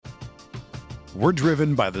We're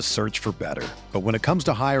driven by the search for better. But when it comes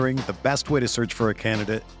to hiring, the best way to search for a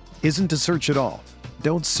candidate isn't to search at all.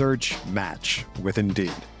 Don't search, match with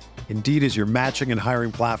Indeed. Indeed is your matching and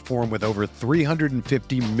hiring platform with over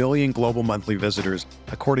 350 million global monthly visitors,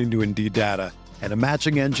 according to Indeed data, and a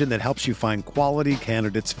matching engine that helps you find quality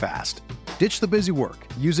candidates fast. Ditch the busy work.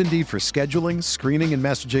 Use Indeed for scheduling, screening, and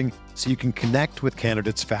messaging so you can connect with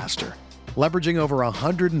candidates faster. Leveraging over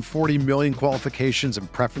 140 million qualifications and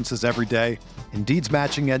preferences every day, Indeed's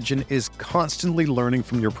matching engine is constantly learning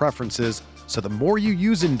from your preferences, so the more you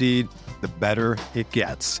use Indeed, the better it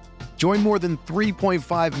gets. Join more than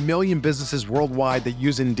 3.5 million businesses worldwide that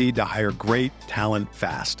use Indeed to hire great talent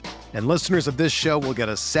fast. And listeners of this show will get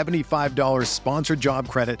a $75 sponsored job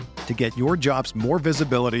credit to get your jobs more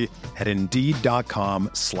visibility at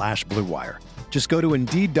Indeed.com/Blue Wire. Just go to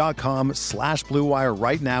Indeed.com/Blue Wire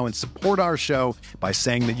right now and support our show by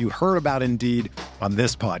saying that you heard about Indeed on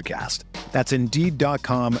this podcast. That's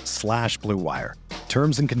Indeed.com/Blue Wire.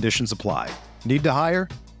 Terms and conditions apply. Need to hire?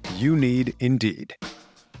 You need Indeed.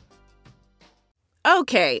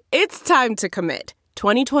 Okay, it's time to commit.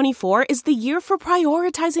 2024 is the year for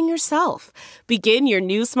prioritizing yourself. Begin your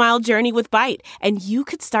new smile journey with Byte, and you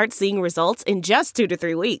could start seeing results in just 2 to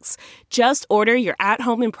 3 weeks. Just order your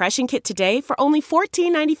at-home impression kit today for only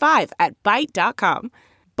 $14.95 at Byte.com.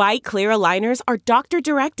 Byte Clear aligners are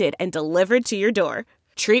doctor-directed and delivered to your door.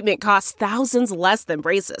 Treatment costs thousands less than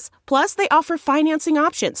braces. Plus, they offer financing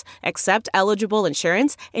options, accept eligible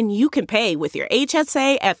insurance, and you can pay with your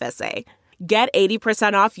HSA FSA. Get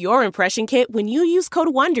 80% off your impression kit when you use code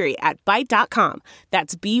WONDERY at Byte.com.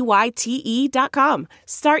 That's BYTE.com.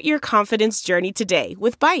 Start your confidence journey today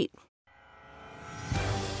with Byte.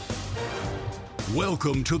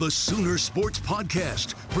 Welcome to the Sooner Sports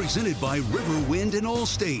Podcast, presented by Riverwind and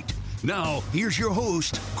Allstate. Now, here's your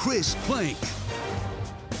host, Chris Plank.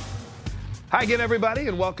 Hi again, everybody,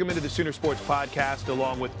 and welcome into the Sooner Sports Podcast,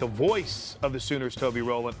 along with the voice of the Sooners, Toby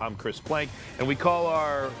Rowland. I'm Chris Plank, and we call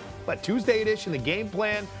our Tuesday edition the Game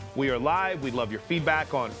Plan. We are live. We'd love your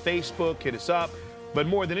feedback on Facebook. Hit us up. But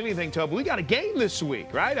more than anything, Toby, we got a game this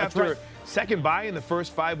week, right? That's After right. second bye in the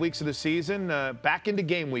first 5 weeks of the season, back into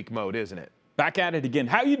game week mode, isn't it? Back at it again.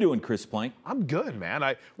 How you doing, Chris Plank? I'm good, man.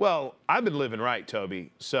 I've been living right,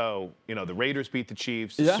 Toby. So, the Raiders beat the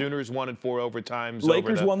Chiefs. Yeah. Sooners won in 4 overtimes.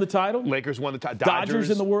 Lakers won the title. Lakers won the title.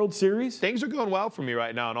 Dodgers in the World Series. Things are going well for me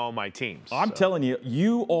right now on all my teams. I'm telling you,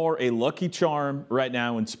 you are a lucky charm right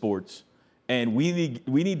now in sports. And we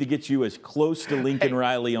need to get you as close to Lincoln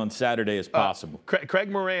Riley on Saturday as possible.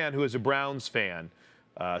 Craig Moran, who is a Browns fan,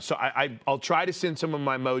 so I'll try to send some of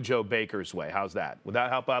my mojo Baker's way. How's that? Would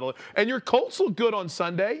that help out a little? And your Colts look good on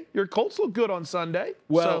Sunday.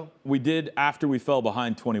 Well, we did after we fell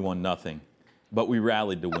behind 21-0, but we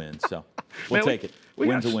rallied to win. So we'll take it.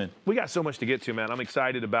 Win's a win. We got so much to get to, man. I'm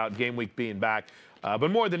excited about game week being back.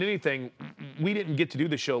 But more than anything, we didn't get to do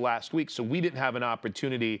the show last week, so we didn't have an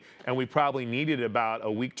opportunity, and we probably needed about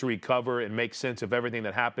a week to recover and make sense of everything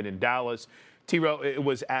that happened in Dallas. T-Row, it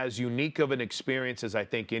was as unique of an experience as I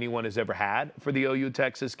think anyone has ever had for the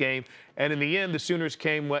OU-Texas game. And in the end, the Sooners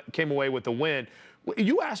came away with the win.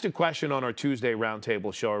 You asked a question on our Tuesday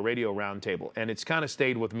roundtable show, our radio roundtable, and it's kind of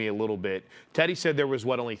stayed with me a little bit. Teddy said there was,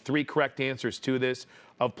 only 3 correct answers to this,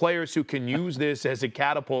 of players who can use this as a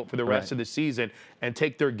catapult for the rest of the season and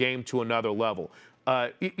take their game to another level.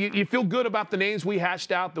 You feel good about the names we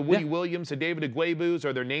hashed out, the Woody Williams, the David Aguebus?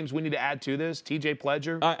 Are there names we need to add to this? TJ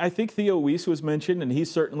Pledger? I think Theo Weiss was mentioned, and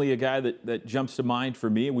he's certainly a guy that jumps to mind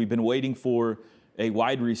for me. We've been waiting for a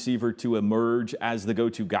wide receiver to emerge as the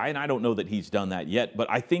go-to guy, and I don't know that he's done that yet, but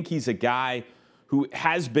I think he's a guy who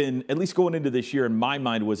has been, at least going into this year, in my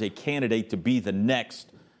mind, was a candidate to be the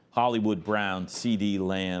next Hollywood Brown, CeeDee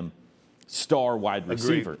Lamb, star wide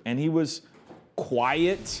receiver. Agreed. And he was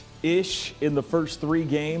quiet-ish in the first 3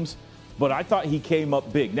 games, but I thought he came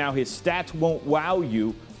up big. Now, his stats won't wow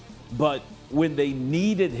you, but when they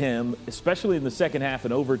needed him, especially in the second half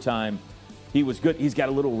and overtime, he was good. He's got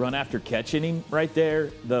a little run after catch in him right there.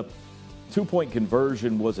 The 2-point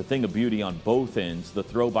conversion was a thing of beauty on both ends, the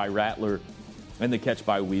throw by Rattler and the catch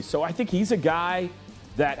by Weiss. So I think he's a guy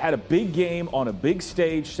that had a big game on a big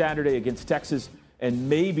stage Saturday against Texas, and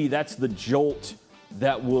maybe that's the jolt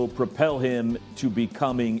that will propel him to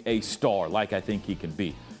becoming a star like I think he can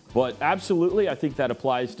be. But absolutely, I think that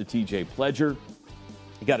applies to TJ Pledger.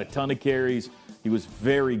 He got a ton of carries. He was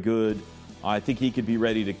very good. I think he could be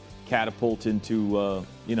ready to catapult into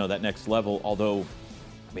that next level. Although,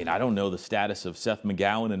 I don't know the status of Seth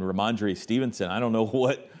McGowan and Ramondre Stevenson. I don't know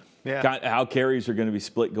how carries are going to be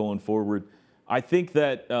split going forward. I think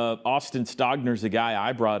that Austin Stogner's the guy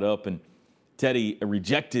I brought up, and Teddy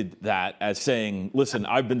rejected that as saying, listen,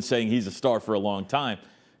 I've been saying he's a star for a long time.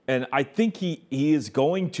 And I think he is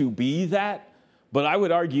going to be that, but I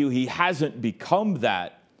would argue he hasn't become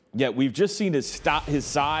that yet. We've just seen his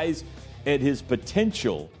size and his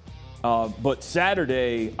potential. But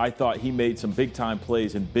Saturday, I thought he made some big-time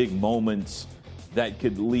plays and big moments that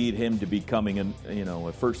could lead him to becoming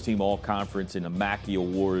a first-team all-conference and a Mackey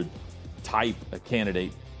Award type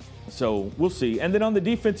candidate. So we'll see. And then on the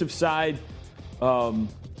defensive side,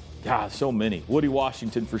 so many. Woody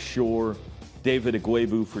Washington for sure. David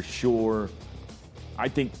Agwebu for sure. I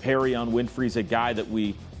think Perrion Winfrey's a guy that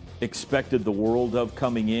we expected the world of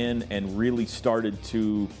coming in and really started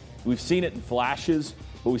to – we've seen it in flashes,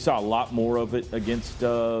 but we saw a lot more of it against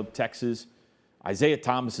Texas. Isaiah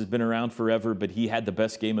Thomas has been around forever, but he had the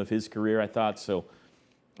best game of his career, I thought. So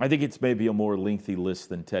I think it's maybe a more lengthy list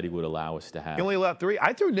than Teddy would allow us to have. He only left 3.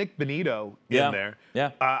 I threw Nick Benito in there.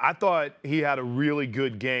 Yeah. I thought he had a really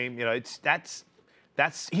good game.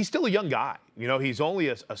 He's still a young guy. He's only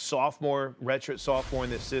a sophomore, redshirt sophomore in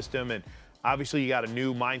this system, and obviously you got a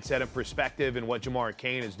new mindset and perspective in what Jamar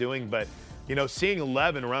Cain is doing. But seeing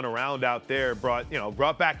 11 run around out there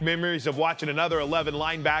brought back memories of watching another 11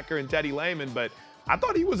 linebacker in Teddy Lehman. But I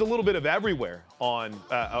thought he was a little bit of everywhere on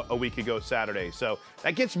a week ago Saturday. So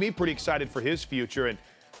that gets me pretty excited for his future. And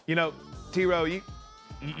T-Row,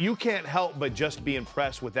 you can't help but just be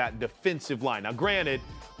impressed with that defensive line. Now, granted,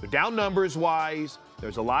 they're down numbers-wise.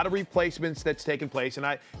 There's a lot of replacements that's taken place.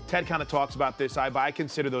 And Ted kind of talks about this. I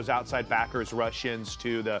consider those outside backers rush-ins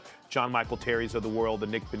to the John Michael Terrys of the world, the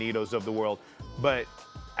Nick Benitos of the world. But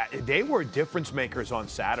they were difference makers on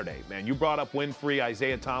Saturday, man. You brought up Winfrey,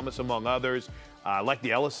 Isaiah Thomas, among others. I like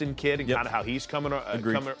the Ellison kid and kind of how he's coming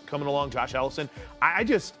along, Josh Ellison.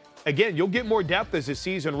 Again, you'll get more depth as the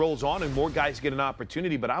season rolls on and more guys get an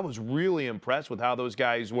opportunity, but I was really impressed with how those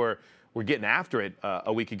guys were getting after it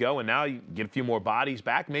a week ago, and now you get a few more bodies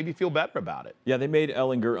back, maybe feel better about it. Yeah, they made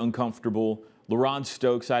Ellinger uncomfortable. LaRon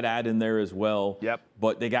Stokes I'd add in there as well. Yep.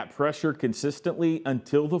 But they got pressure consistently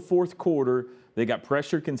until the fourth quarter. They got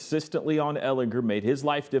pressure consistently on Ellinger, made his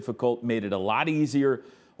life difficult, made it a lot easier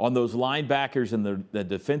on those linebackers and the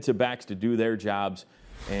defensive backs to do their jobs.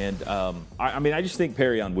 And, I just think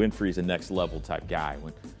Perrion Winfrey's a next-level type guy.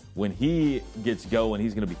 When he gets going,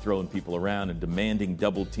 he's going to be throwing people around and demanding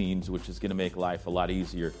double teams, which is going to make life a lot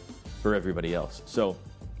easier for everybody else. So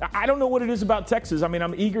I don't know what it is about Texas.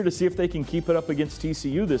 I'm eager to see if they can keep it up against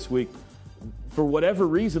TCU this week. For whatever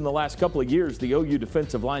reason, the last couple of years, the OU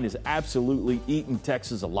defensive line has absolutely eaten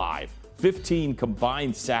Texas alive. 15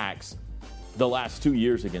 combined sacks the last 2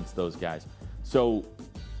 years against those guys. So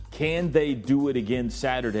can they do it again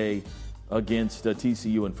Saturday against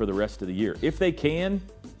TCU and for the rest of the year? If they can,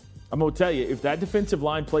 I'm going to tell you, if that defensive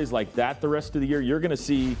line plays like that the rest of the year, you're going to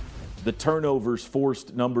see the turnovers,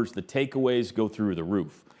 forced numbers, the takeaways go through the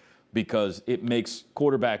roof because it makes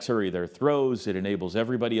quarterbacks hurry their throws. It enables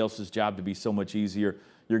everybody else's job to be so much easier.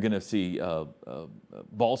 You're going to see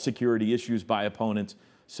ball security issues by opponents.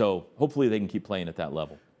 So hopefully they can keep playing at that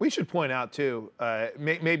level. We should point out, too,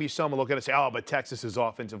 maybe some will look at it and say, but Texas's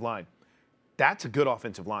offensive line. That's a good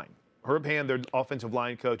offensive line. Herb Hand, their offensive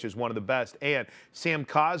line coach, is one of the best. And Sam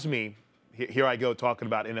Cosmi, here I go talking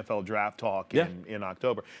about NFL draft talk in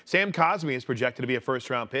October. Sam Cosmi is projected to be a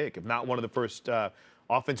first-round pick, if not one of the first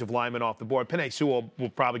offensive linemen off the board. Penei Sewell will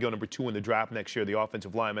probably go number 2 in the draft next year, the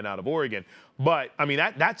offensive lineman out of Oregon. But,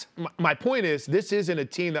 that's my point is this isn't a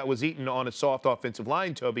team that was eaten on a soft offensive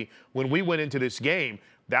line, Toby. When we went into this game,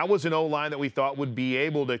 that was an O-line that we thought would be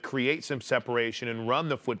able to create some separation and run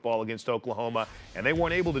the football against Oklahoma, and they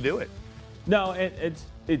weren't able to do it. No, it's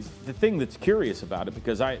the thing that's curious about it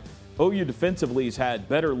because OU defensively has had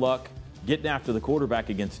better luck getting after the quarterback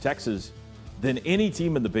against Texas than any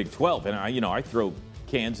team in the Big 12. And I throw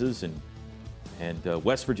Kansas and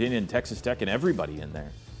West Virginia and Texas Tech and everybody in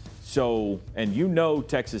there. So, and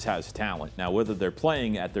Texas has talent. Now, whether they're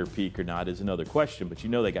playing at their peak or not is another question, but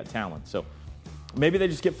they got talent. So maybe they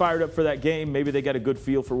just get fired up for that game. Maybe they got a good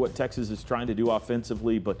feel for what Texas is trying to do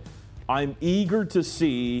offensively. But I'm eager to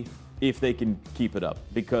see if they can keep it up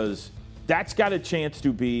because that's got a chance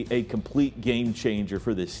to be a complete game changer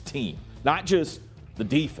for this team. Not just the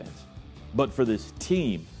defense, but for this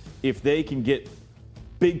team. If they can get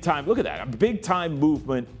big time, look at that, big time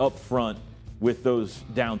movement up front with those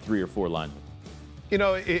down 3 or 4 linemen.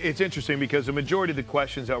 It's interesting because the majority of the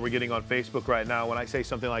questions that we're getting on Facebook right now, when I say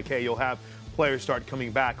something like, hey, you'll have players start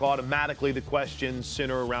coming back, automatically the questions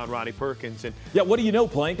center around Ronnie Perkins. And yeah, what do you know,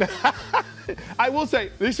 Plank? I will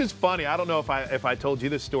say, this is funny. I don't know if I told you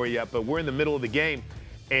this story yet, but we're in the middle of the game,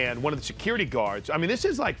 and one of the security guards, I mean, this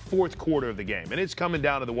is like fourth quarter of the game, and it's coming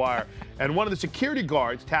down to the wire, and one of the security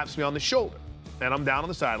guards taps me on the shoulder, and I'm down on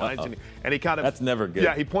the sidelines, and he kind of— That's never good.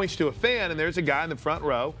 Yeah, he points to a fan, and there's a guy in the front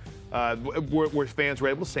row where fans were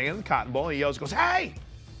able to stand in the Cotton Bowl, and he yells, goes, "Hey,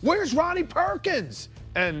 where's Ronnie Perkins?"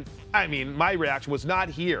 And, I mean, my reaction was not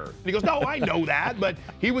here. And he goes, "No, I know that," but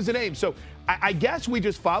he was the name. So I guess we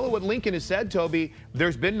just follow what Lincoln has said, Toby.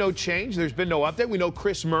 There's been no change. There's been no update. We know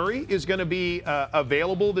Chris Murray is going to be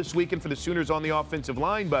available this weekend for the Sooners on the offensive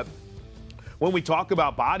line, but when we talk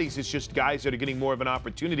about bodies, it's just guys that are getting more of an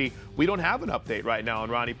opportunity. We don't have an update right now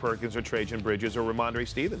on Ronnie Perkins or Trajan Bridges or Ramondre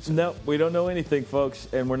Stevenson. No, we don't know anything, folks.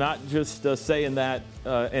 And we're not just saying that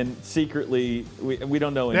and secretly we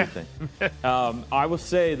don't know anything. I will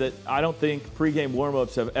say that I don't think pregame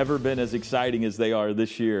warmups have ever been as exciting as they are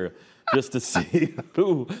this year, just to see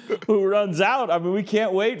who runs out. I mean, we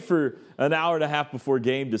can't wait for an hour and a half before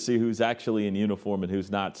game to see who's actually in uniform and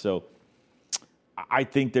who's not. So I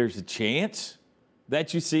think there's a chance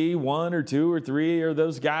that you see one or two or three of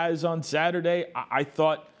those guys on Saturday. I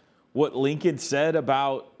thought what Lincoln said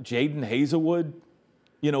about Jaden Hazelwood,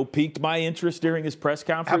 piqued my interest during his press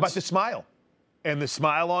conference. How about the smile? And the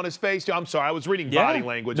smile on his face? I'm sorry, I was reading body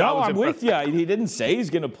language. No, I'm with you. He didn't say he's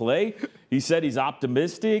going to play. He said he's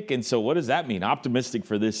optimistic. And so what does that mean? Optimistic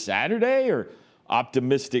for this Saturday or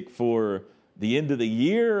optimistic for the end of the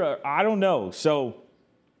year? I don't know. So,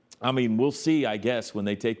 I mean, we'll see, I guess, when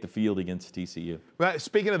they take the field against TCU.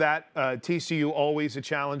 Speaking of that, TCU always a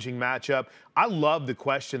challenging matchup. I love the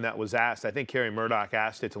question that was asked. I think Kerry Murdoch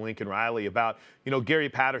asked it to Lincoln Riley about, Gary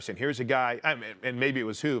Patterson. Here's a guy, and maybe it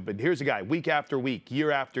was who, but here's a guy week after week,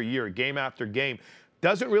 year after year, game after game.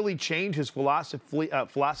 Doesn't really change his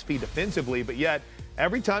philosophy defensively, but yet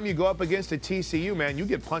every time you go up against a TCU, man, you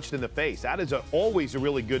get punched in the face. That is always a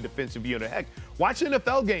really good defensive unit. Heck, watch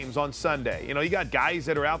NFL games on Sunday. You got guys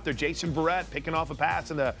that are out there. Jason Verrett picking off a pass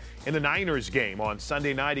in the Niners game on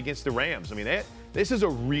Sunday night against the Rams. I mean, this is a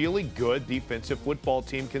really good defensive football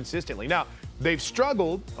team consistently. Now, they've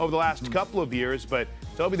struggled over the last couple of years, but,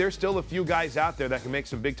 Toby, there's still a few guys out there that can make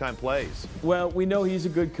some big-time plays. Well, we know he's a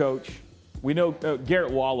good coach. We know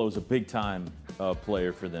Garrett Wallow's a big-time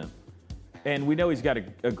player for them. And we know he's got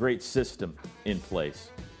a great system in place.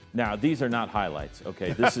 Now, these are not highlights,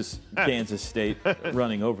 okay? This is Kansas State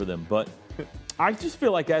running over them. But I just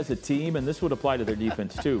feel like as a team, and this would apply to their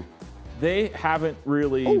defense too, they haven't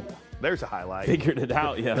really there's a highlight. Figured it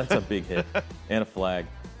out. Yeah, that's a big hit and a flag.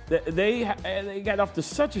 They got off to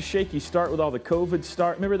such a shaky start with all the COVID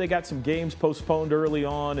start. Remember, they got some games postponed early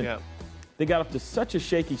on, and they got off to such a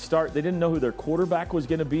shaky start. They didn't know who their quarterback was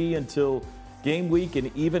going to be until game week,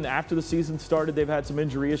 and even after the season started, they've had some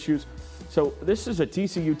injury issues. So this is a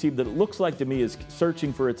TCU team that it looks like to me is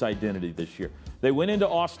searching for its identity this year. They went into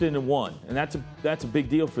Austin and won, and that's a big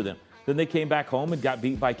deal for them. Then they came back home and got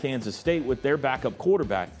beat by Kansas State with their backup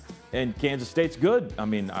quarterback. And Kansas State's good. I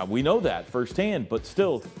mean, we know that firsthand, but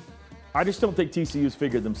still, I just don't think TCU's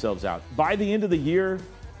figured themselves out. By the end of the year,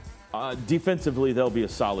 defensively, they'll be a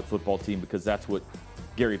solid football team because that's what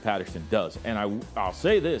Gary Patterson does. And I'll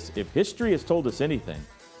say this, if history has told us anything,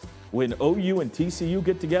 when OU and TCU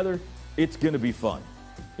get together, it's going to be fun.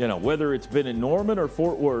 Whether it's been in Norman or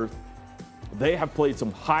Fort Worth, they have played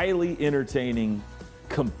some highly entertaining,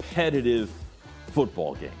 competitive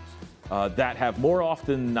football games that have more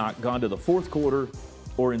often than not gone to the fourth quarter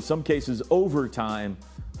or in some cases overtime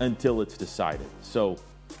until it's decided. So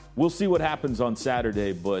we'll see what happens on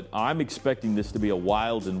Saturday, but I'm expecting this to be a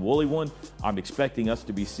wild and woolly one. I'm expecting us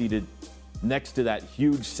to be seated next to that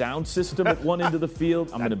huge sound system at one end of the field.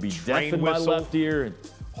 I'm going to be deaf in my left ear and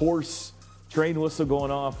hoarse train whistle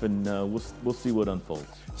going off, and we'll see what unfolds.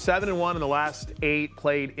 7-1 in the last 8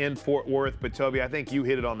 played in Fort Worth, but Toby, I think you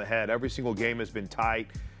hit it on the head. Every single game has been tight.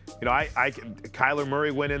 Kyler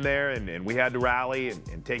Murray went in there, and we had to rally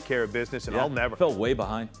and take care of business, and I'll never fell way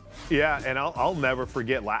behind. Yeah, and I'll never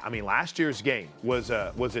forget. Last year's game was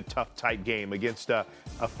a tough, tight game against a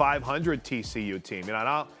 500 TCU team, and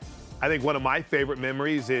I think one of my favorite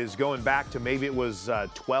memories is going back to maybe it was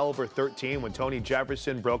 12 or 13 when Tony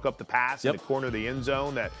Jefferson broke up the pass in the corner of the end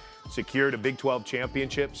zone that secured a Big 12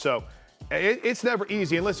 championship. So it's never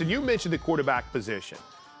easy. And listen, you mentioned the quarterback position.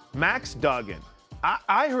 Max Duggan,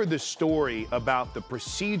 I heard the story about the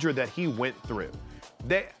procedure that he went through.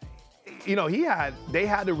 They had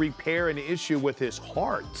to repair an issue with his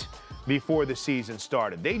heart before the season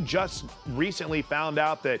started. They just recently found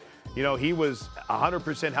out that he was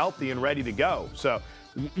 100% healthy and ready to go. So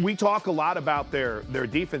we talk a lot about their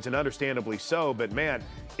defense, and understandably so, but man,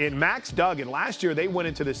 in Max Duggan, last year they went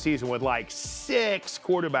into the season with like 6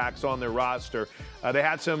 quarterbacks on their roster. They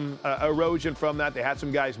had some erosion from that. They had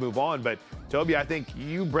some guys move on, but Toby, I think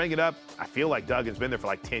you bring it up. I feel like Duggan's been there for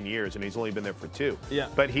like 10 years, and he's only been there for 2. Yeah.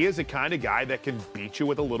 But he is the kind of guy that can beat you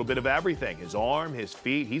with a little bit of everything. His arm, his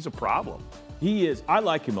feet, he's a problem. He is. I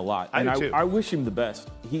like him a lot. I do too. I wish him the best.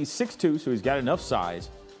 He's 6'2", so he's got enough size.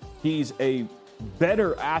 He's a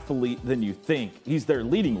better athlete than you think. He's their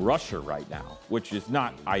leading rusher right now, which is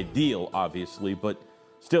not ideal, obviously, but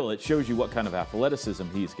still, it shows you what kind of athleticism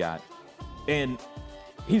he's got. And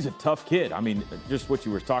he's a tough kid. I mean, just what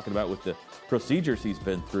you were talking about with the procedures he's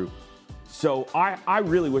been through. So I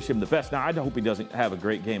really wish him the best. Now, I hope he doesn't have a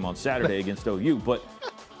great game on Saturday against OU, but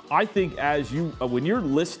I think when you're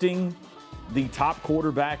listing the top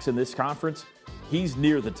quarterbacks in this conference, he's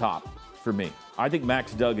near the top for me. I think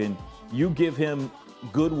Max Duggan, you give him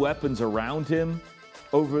good weapons around him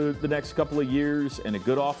over the next couple of years and a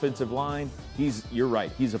good offensive line, you're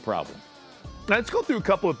right, he's a problem. Let's go through a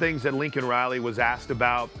couple of things that Lincoln Riley was asked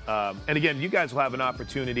about. And again, you guys will have an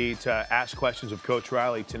opportunity to ask questions of Coach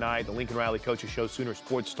Riley tonight. The Lincoln Riley Coaches Show, Sooner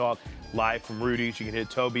Sports Talk, live from Rudy's. You can hit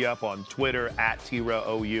Toby up on Twitter at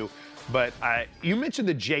TRAOU. But you mentioned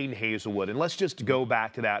the Jaden Hazelwood, and let's just go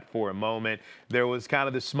back to that for a moment. There was kind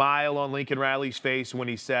of the smile on Lincoln Riley's face when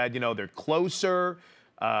he said, they're closer.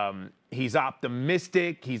 He's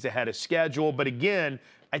optimistic. He's ahead of schedule. But again,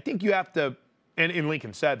 I think you have to, and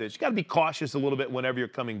Lincoln said this, you got to be cautious a little bit whenever you're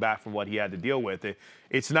coming back from what he had to deal with.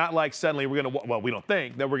 It's not like suddenly we don't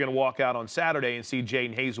think that we're going to walk out on Saturday and see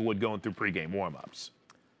Jaden Hazelwood going through pregame warmups.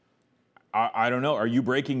 I don't know. Are you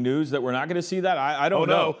breaking news that we're not going to see that? I don't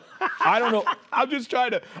know. I don't know.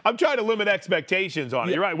 I'm trying to limit expectations on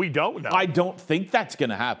it. You're right. We don't know. I don't think that's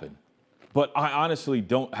going to happen. But I honestly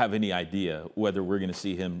don't have any idea whether we're going to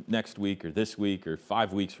see him next week or this week or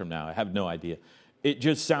 5 weeks from now. I have no idea. It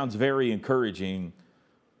just sounds very encouraging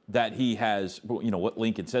that he has, what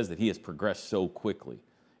Lincoln says, that he has progressed so quickly.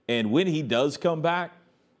 And when he does come back,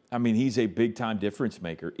 I mean, he's a big-time difference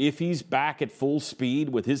maker. If he's back at full speed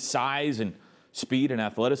with his size and speed and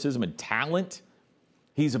athleticism and talent,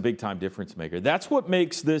 he's a big-time difference maker. That's what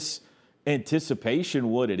makes this anticipation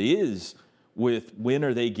what it is with when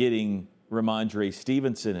are they getting Ramondre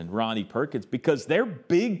Stevenson and Ronnie Perkins, because they're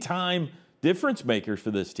big-time difference makers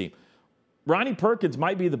for this team. Ronnie Perkins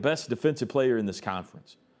might be the best defensive player in this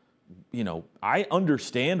conference. I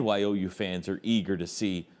understand why OU fans are eager to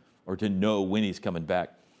see or to know when he's coming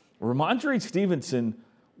back. Ramondre Stevenson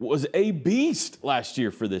was a beast last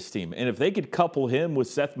year for this team. And if they could couple him with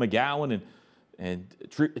Seth McGowan and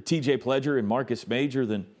TJ Pledger and Marcus Major,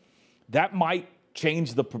 then that might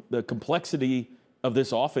change the complexity of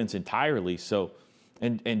this offense entirely. So,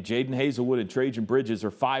 and Jaden Hazelwood and Trajan Bridges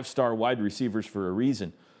are 5-star wide receivers for a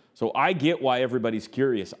reason. So I get why everybody's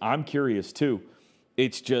curious. I'm curious too.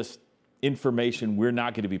 It's just information we're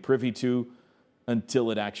not going to be privy to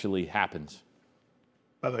until it actually happens.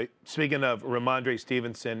 By the way, speaking of Ramondre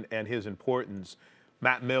Stevenson and his importance,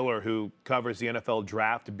 Matt Miller, who covers the NFL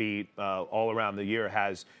draft beat all around the year,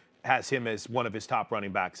 has him as one of his top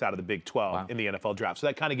running backs out of the Big 12 in the NFL draft. So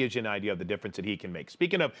that kind of gives you an idea of the difference that he can make.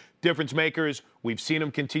 Speaking of difference makers, we've seen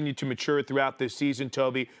him continue to mature throughout this season,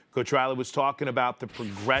 Toby. Coach Riley was talking about the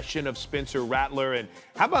progression of Spencer Rattler. And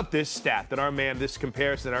how about this stat that this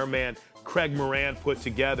comparison that our man Craig Moran put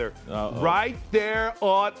together? Right there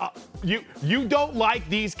on you don't like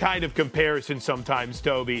these kind of comparisons sometimes,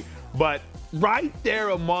 Toby, but right there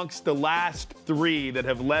amongst the last 3 that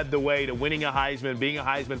have led the way to winning a Heisman, being a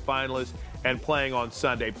Heisman finalist, and playing on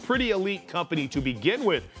Sunday. Pretty elite company to begin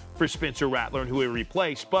with for Spencer Rattler and who he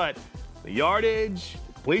replaced, but the yardage,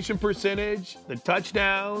 completion percentage, the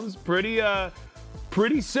touchdowns, pretty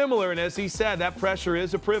similar. And as he said, that pressure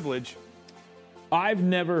is a privilege. I've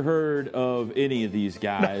never heard of any of these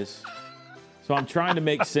guys, so I'm trying to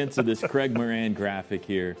make sense of this Craig Moran graphic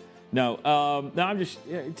here. No, I'm just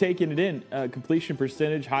taking it in. Completion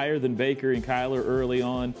percentage higher than Baker and Kyler early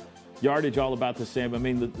on. Yardage all about the same. I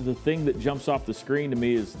mean, the thing that jumps off the screen to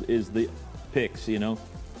me is the picks,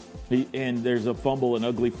 and there's a fumble, an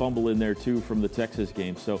ugly fumble in there too from the Texas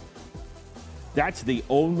game. So that's the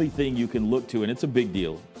only thing you can look to, and it's a big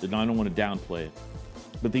deal. And I don't want to downplay it.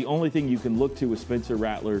 But the only thing you can look to with Spencer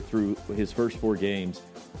Rattler through his first 4 games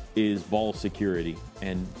is ball security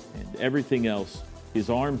and everything else. His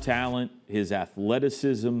arm talent, his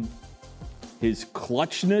athleticism, his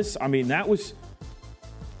clutchness. I mean, that was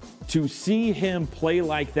to see him play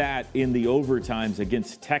like that in the overtimes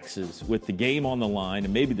against Texas with the game on the line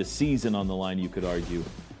and maybe the season on the line, you could argue,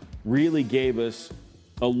 really gave us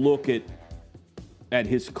a look at at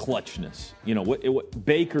his clutchness. You know, what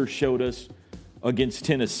Baker showed us against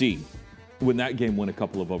Tennessee when that game went a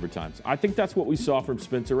couple of overtimes. I think that's what we saw from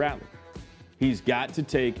Spencer Rattler. He's got to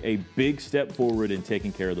take a big step forward in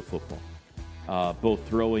taking care of the football. Both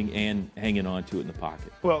throwing and hanging on to it in the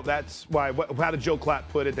pocket. Well, that's why, how did Joe Klatt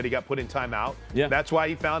put it, that he got put in timeout? Yeah. That's why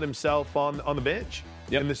he found himself on the bench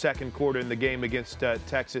Yep. in the second quarter in the game against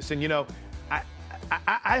Texas. And, you know,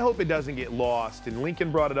 I hope it doesn't get lost. And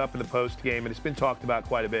Lincoln brought it up in the post game, and it's been talked about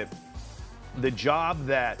quite a bit. The job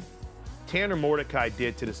that Tanner Mordecai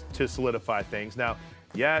did to solidify things. Now,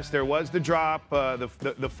 yes, there was the drop,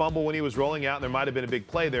 the fumble when he was rolling out, and there might have been a big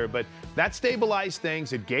play there, but that stabilized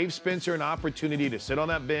things. It gave Spencer an opportunity to sit on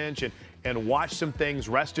that bench and watch some things,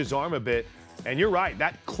 rest his arm a bit. And you're right,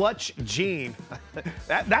 that clutch gene,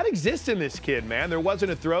 that exists in this kid, man. There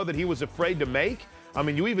wasn't a throw that he was afraid to make. I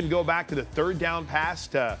mean, you even go back to the third down pass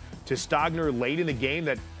to Stogner late in the game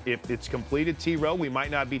that if it's completed, T-Row, we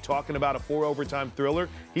might not be talking about a 4 overtime thriller.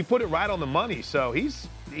 He put it right on the money, so he's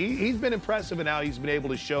been impressive in how he's been able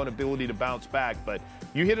to show an ability to bounce back. But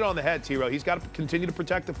you hit it on the head, T-Row. He's got to continue to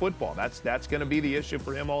protect the football. That's going to be the issue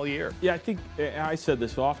for him all year. Yeah, I think I said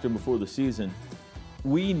this often before the season.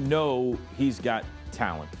 We know he's got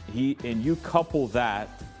talent. And you couple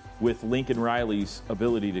that with Lincoln Riley's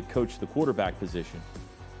ability to coach the quarterback position,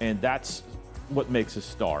 and that's what makes a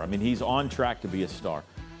star. I mean, he's on track to be a star.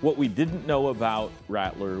 What we didn't know about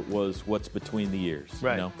Rattler was what's between the ears.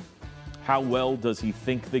 Right. You know? How well does he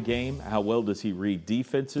think the game? How well does he read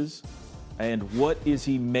defenses? And what is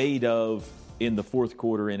he made of in the fourth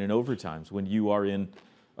quarter and in overtimes when you are in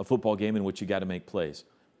a football game in which you got to make plays?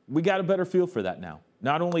 We got a better feel for that now.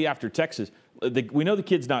 Not only after Texas, we know the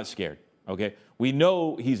kid's not scared, okay? We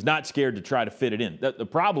know he's not scared to try to fit it in. The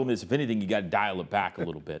problem is, if anything, you got to dial it back a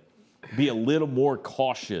little bit. Be a little more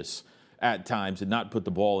cautious at times and not put the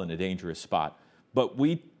ball in a dangerous spot. But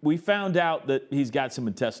we found out that he's got some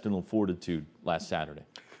intestinal fortitude last Saturday.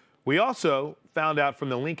 We also found out from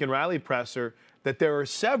the Lincoln Riley presser that there are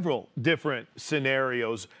several different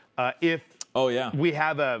scenarios if we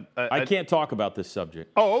have I can't talk about this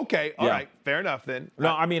subject. Oh, okay. All right. Fair enough then. No,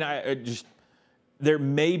 I mean, there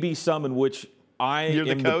may be some in which You're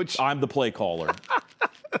the coach? I'm the play caller.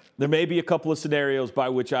 There may be a couple of scenarios by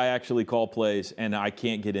which I actually call plays, and I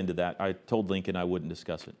can't get into that. I told Lincoln I wouldn't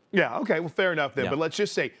discuss it. Yeah, okay. Well, fair enough then. Yeah. But let's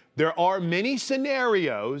just say there are many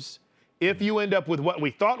scenarios if you end up with what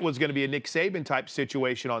we thought was going to be a Nick Saban type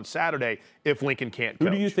situation on Saturday if Lincoln can't coach.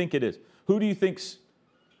 Who do you think it is? Who do you think's,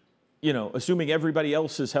 assuming everybody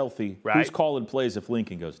else is healthy, who's calling plays if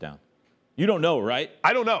Lincoln goes down? You don't know, right?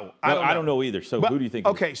 I don't know. I don't know either. So who do you think?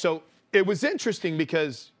 Okay, so it was interesting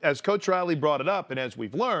because as Coach Riley brought it up and as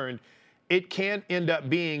we've learned, it can end up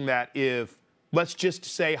being that if, let's just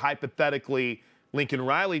say hypothetically, Lincoln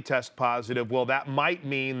Riley tests positive, well, that might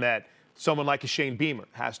mean that someone like a Shane Beamer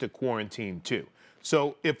has to quarantine too.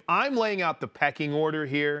 So if I'm laying out the pecking order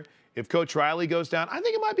here, if Coach Riley goes down, I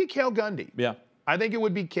think it might be Cale Gundy. Yeah. I think it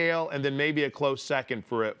would be Cale and then maybe a close second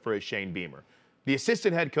for a Shane Beamer. The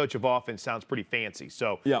assistant head coach of offense sounds pretty fancy.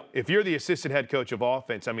 So if you're the assistant head coach of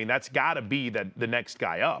offense, I mean, that's got to be the next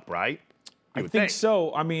guy up, right? I think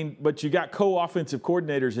so. I mean, but you got co-offensive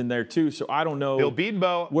coordinators in there too, so I don't know. Bill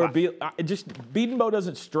Bedenbaugh. Bedenbaugh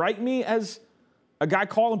doesn't strike me as a guy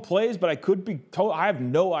calling plays, but I could be told. I have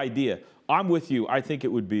no idea. I'm with you. I think it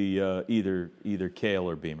would be either Cale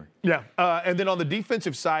or Beamer. Yeah, and then on the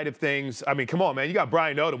defensive side of things, I mean, come on, man. You got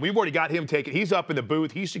Brian Odom. We've already got him taken. He's up in the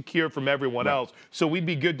booth. He's secure from everyone else. So we'd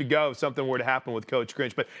be good to go if something were to happen with Coach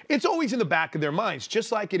Grinch. But it's always in the back of their minds,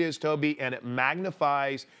 just like it is, Toby, and it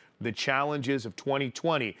magnifies the challenges of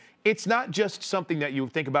 2020. It's not just something that you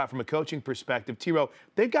think about from a coaching perspective. T-Row,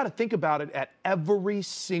 they've got to think about it at every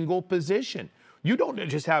single position. You don't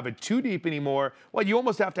just have a 2 deep anymore. Well, you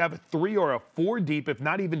almost have to have a 3 or a 4 deep, if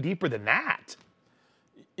not even deeper than that.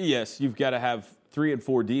 Yes, you've got to have 3 and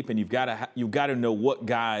 4 deep, and you've got to know what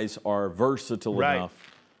guys are versatile enough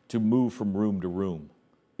to move from room to room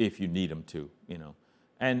if you need them to,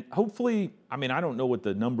 And hopefully, I mean, I don't know what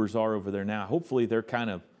the numbers are over there now. Hopefully they're kind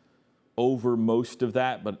of over most of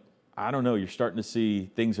that, but I don't know. You're starting to see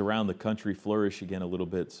things around the country flourish again a little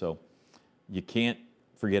bit, so you can't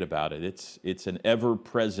forget about it. It's an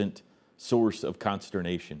ever-present source of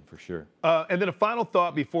consternation for sure. And then a final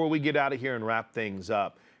thought before we get out of here and wrap things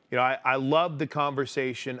up. I love the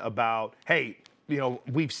conversation about, hey,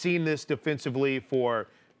 we've seen this defensively for,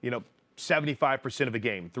 75% of a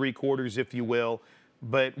game, 3 quarters, if you will.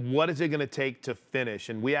 But what is it going to take to finish?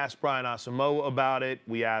 And we asked Brian Asamoah about it.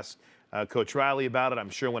 We asked Coach Riley about it. I'm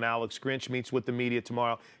sure when Alex Grinch meets with the media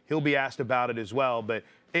tomorrow, he'll be asked about it as well. But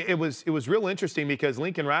it was real interesting because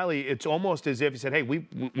Lincoln Riley, it's almost as if he said, hey,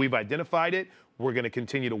 we've identified it. We're going to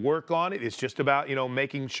continue to work on it. It's just about,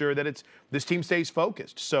 making sure that this team stays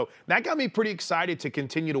focused. So that got me pretty excited to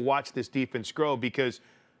continue to watch this defense grow because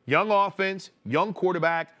young offense, young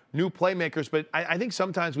quarterback, new playmakers. But I think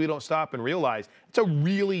sometimes we don't stop and realize it's a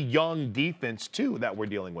really young defense, too, that we're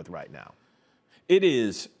dealing with right now. It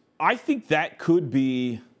is. I think that could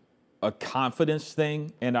be a confidence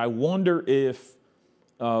thing. And I wonder if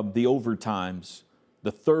the overtimes,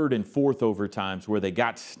 the third and fourth overtimes where they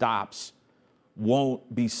got stops,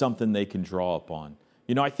 won't be something they can draw upon.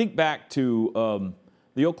 I think back to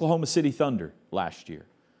the Oklahoma City Thunder last year.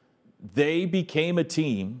 They became a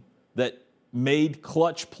team that made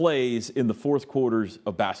clutch plays in the fourth quarters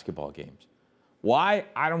of basketball games. Why?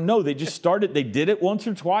 I don't know. They just started, they did it once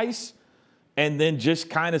or twice and then just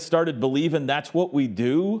kind of started believing that's what we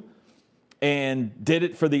do and did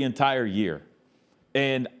it for the entire year.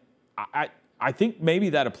 And I think maybe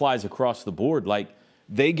that applies across the board. Like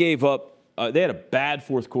they gave up, they had a bad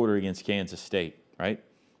fourth quarter against Kansas State, right?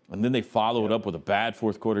 And then they followed up with a bad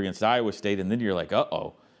fourth quarter against Iowa State. And then you're like,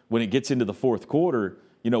 uh-oh. When it gets into the fourth quarter,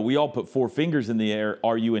 we all put four fingers in the air.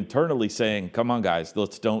 Are you internally saying, come on, guys,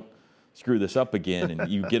 let's don't screw this up again? And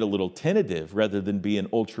you get a little tentative rather than being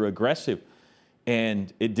ultra aggressive.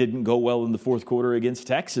 And it didn't go well in the fourth quarter against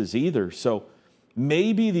Texas either. So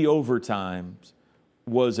maybe the overtimes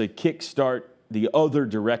was a kickstart the other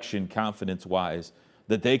direction confidence-wise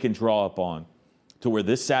that they can draw upon to where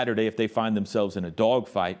this Saturday, if they find themselves in a dog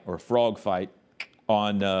fight or a frog fight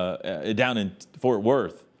on down in Fort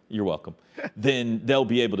Worth, you're welcome, then they'll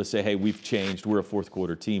be able to say, hey, we've changed. We're a fourth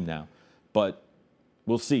quarter team now. But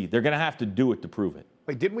we'll see. They're going to have to do it to prove it.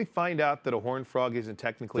 Wait, didn't we find out that a horned frog isn't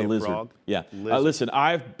technically a frog? Yeah. Listen,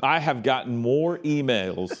 I have gotten more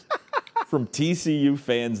emails from TCU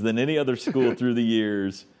fans than any other school through the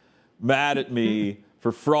years mad at me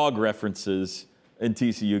for frog references in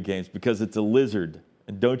TCU games because it's a lizard.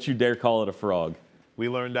 And don't you dare call it a frog. We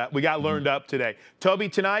learned that. We got learned up today. Toby,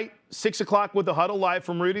 tonight, 6 o'clock with the huddle live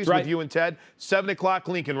from Rudy's with you and Ted. 7 o'clock,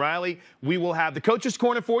 Lincoln Riley. We will have the Coach's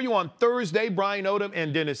Corner for you on Thursday, Brian Odom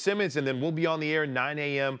and Dennis Simmons. And then we'll be on the air 9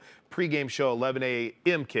 a.m. pregame show, 11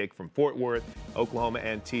 a.m. kick from Fort Worth, Oklahoma,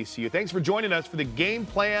 and TCU. Thanks for joining us for the Game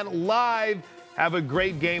Plan Live. Have a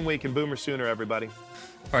great game week and Boomer Sooner, everybody.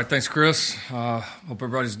 All right, thanks, Chris. Hope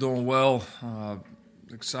everybody's doing well.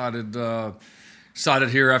 Excited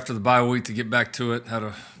here after the bye week to get back to it. Had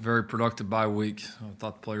a very productive bye week. I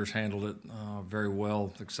thought the players handled it very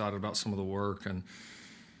well. Excited about some of the work and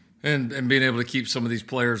being able to keep some of these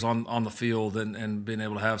players on the field and being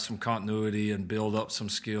able to have some continuity and build up some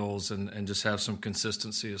skills and just have some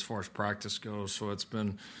consistency as far as practice goes. So it's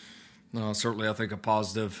been certainly, I think, a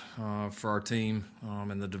positive for our team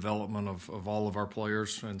and the development of all of our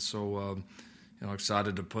players. And so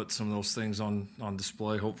excited to put some of those things on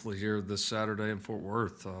display, hopefully here this Saturday in Fort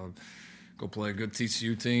Worth. Go play a good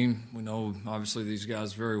TCU team. We know, obviously, these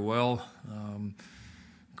guys very well.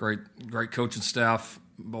 Great coaching staff,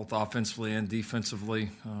 both offensively and defensively.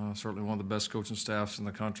 Certainly one of the best coaching staffs in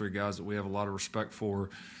the country, guys that we have a lot of respect for.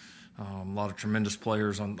 A lot of tremendous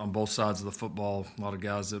players on both sides of the football. A lot of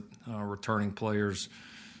guys that returning players.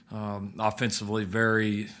 Offensively,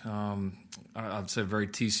 very I'd say very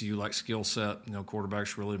TCU-like skill set.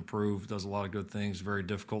 Quarterback's really improved, does a lot of good things, very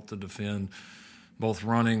difficult to defend, both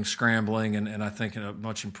running, scrambling, and I think a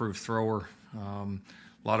much improved thrower. A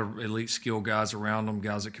lot of elite skill guys around them,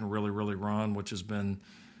 guys that can really, really run, which has been,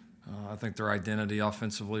 I think, their identity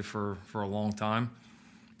offensively for a long time.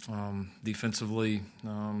 Defensively,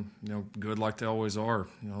 good like they always are.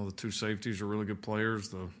 The two safeties are really good players.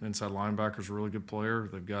 The inside linebacker's a really good player.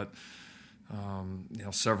 They've got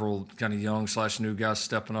several kind of young / new guys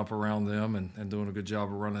stepping up around them and doing a good job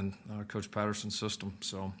of running Coach Patterson's system.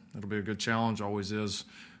 So it'll be a good challenge, always is.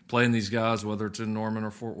 Playing these guys, whether it's in Norman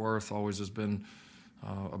or Fort Worth, always has been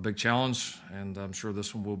a big challenge, and I'm sure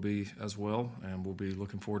this one will be as well, and we'll be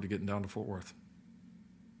looking forward to getting down to Fort Worth.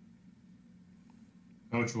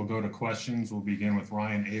 Coach, we'll go to questions. We'll begin with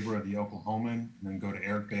Ryan Aber of the Oklahoman, and then go to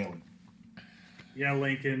Eric Bailey. Yeah,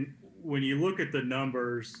 Lincoln, when you look at the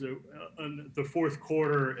numbers, the fourth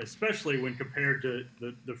quarter, especially when compared to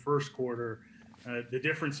the first quarter, the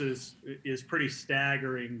difference is pretty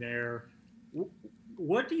staggering there.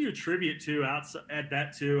 What do you attribute to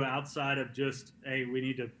outside of just, hey, we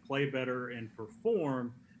need to play better and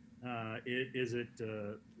perform? Is it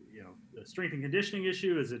a strength and conditioning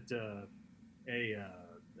issue? Is it a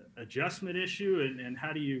adjustment issue? And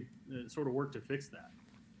how do you sort of work to fix that?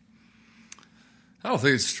 I don't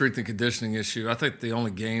think it's a strength and conditioning issue. I think the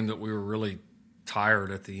only game that we were really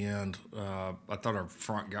tired at the end, I thought our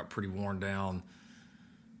front got pretty worn down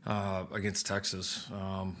against Texas.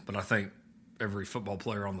 But I think every football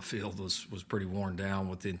player on the field was pretty worn down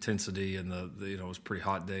with the intensity and the it was a pretty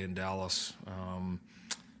hot day in Dallas.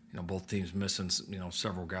 Both teams missing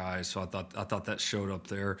several guys, so I thought that showed up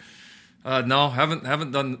there. No,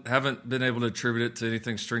 haven't been able to attribute it to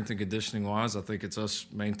anything strength and conditioning wise. I think it's us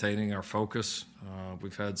maintaining our focus.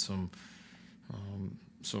 We've had some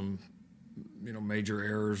major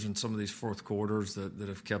errors in some of these fourth quarters that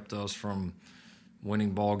have kept us from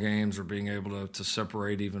winning ball games or being able to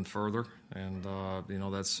separate even further. And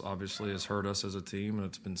that's obviously has hurt us as a team, and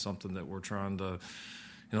it's been something that we're trying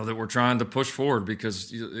to push forward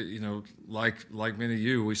because like many of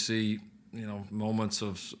you, we see moments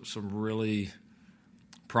of some really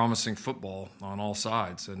promising football on all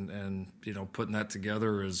sides, and putting that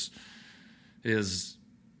together is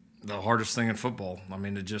the hardest thing in football. I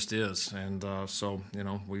mean, it just is, and so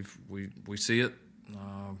we see it,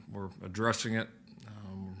 we're addressing it,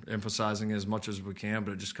 emphasizing it as much as we can,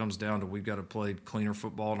 but it just comes down to we've got to play cleaner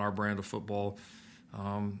football and our brand of football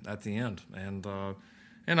at the end,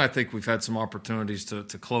 and I think we've had some opportunities to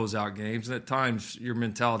close out games. And at times, your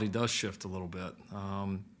mentality does shift a little bit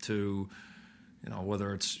to,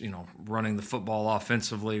 whether it's, running the football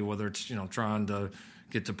offensively, whether it's, trying to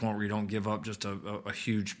get to a point where you don't give up just a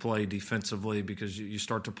huge play defensively because you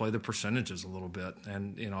start to play the percentages a little bit.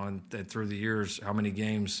 And, and through the years, how many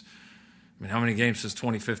games since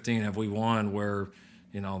 2015 have we won where,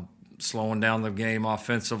 slowing down the game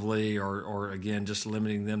offensively or again, just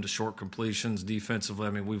limiting them to short completions defensively. I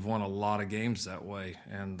mean, we've won a lot of games that way.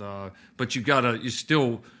 And but you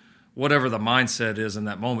still, whatever the mindset is in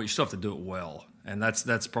that moment, you still have to do it well. And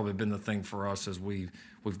that's probably been the thing for us as we've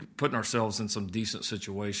put ourselves in some decent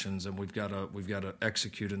situations, and we've got to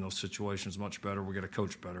execute in those situations much better. We've got to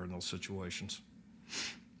coach better in those situations.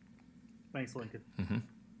 Thanks, Lincoln. Mm-hmm.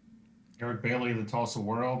 Eric Bailey of the Tulsa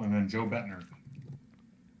World, and then Joe Bettner.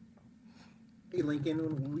 Hey, Lincoln,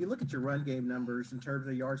 when we look at your run game numbers in terms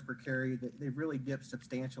of yards per carry, they've really dipped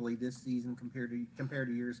substantially this season compared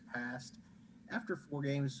to years past. After 4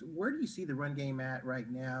 games, where do you see the run game at right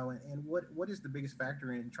now, and what is the biggest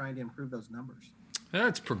factor in trying to improve those numbers? Yeah,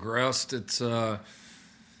 it's progressed. It's it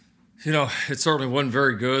certainly wasn't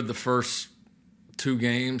very good the first 2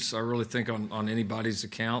 games. I really think on anybody's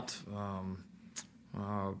account.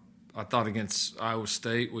 I thought against Iowa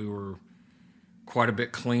State we were quite a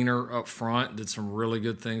bit cleaner up front, did some really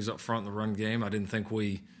good things up front in the run game. I didn't think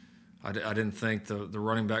the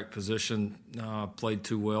running back position played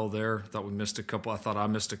too well there. I thought I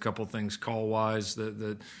missed a couple things call-wise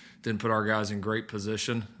that didn't put our guys in great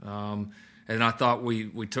position. And I thought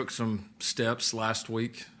we took some steps last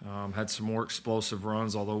week, had some more explosive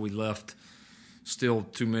runs, although we left still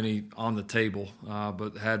too many on the table,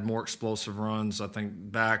 but had more explosive runs. I think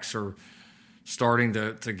backs are starting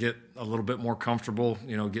to get a little bit more comfortable,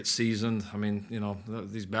 get seasoned. I mean,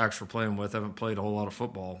 these backs we're playing with haven't played a whole lot of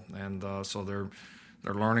football, and so they're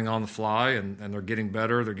learning on the fly, and they're getting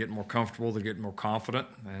better. They're getting more comfortable. They're getting more confident,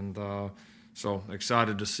 and so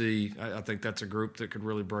excited to see. I think that's a group that could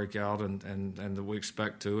really break out, and that we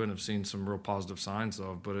expect to, and have seen some real positive signs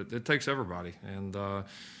of. But it takes everybody, and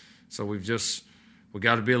so we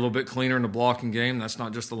got to be a little bit cleaner in the blocking game. That's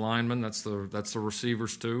not just the linemen; that's the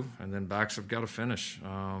receivers too. And then backs have got to finish,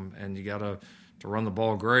 and you got to run the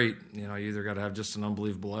ball great. You either got to have just an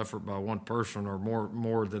unbelievable effort by one person, or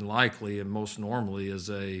more than likely, and most normally is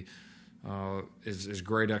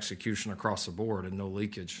great execution across the board and no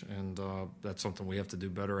leakage. And that's something we have to do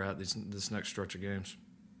better at this next stretch of games.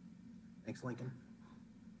 Thanks, Lincoln.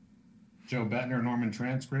 Joe Bettner, Norman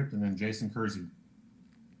Transcript, and then Jason Kersey.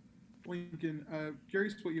 Lincoln,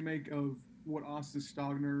 curious what you make of what Austin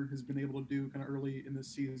Stogner has been able to do kind of early in the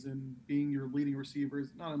season, being your leading receiver. It's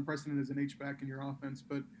not unprecedented as an H-back in your offense,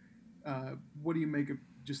 but what do you make of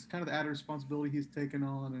just kind of the added responsibility he's taken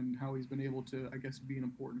on and how he's been able to, I guess, be an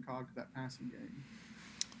important cog to that passing game?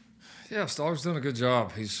 Yeah, Stogner's done a good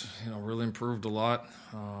job. He's, really improved a lot.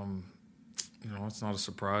 It's not a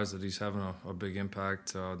surprise that he's having a big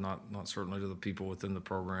impact, not certainly to the people within the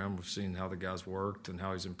program. We've seen how the guy's worked and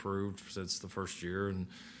how he's improved since the first year, and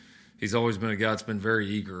he's always been a guy that's been very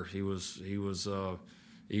eager. He was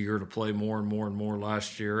eager to play more and more and more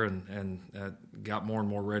last year, and got more and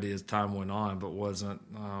more ready as time went on, but wasn't.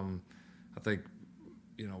 I think,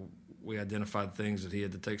 we identified things that he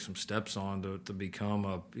had to take some steps on to become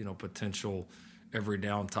a potential every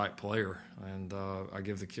down type player, and I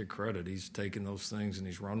give the kid credit. He's taken those things and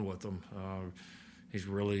he's run with them. He's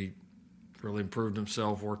really really improved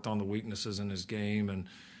himself, worked on the weaknesses in his game, and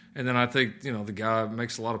then I think, the guy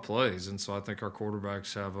makes a lot of plays, and so I think our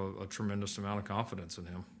quarterbacks have a tremendous amount of confidence in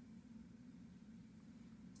him.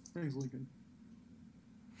 Thanks, Lincoln.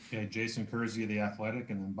 Okay, Jason Kersey of The Athletic,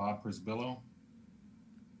 and then Bob Prisbillo.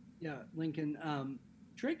 Yeah, Lincoln.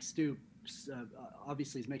 Drake Stoops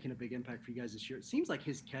obviously is making a big impact for you guys this year. It seems like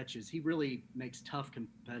his catches, he really makes tough,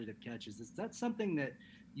 competitive catches. Is that something that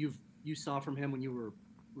you saw from him when you were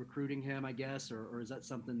recruiting him, I guess, or is that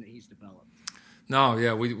something that he's developed? No,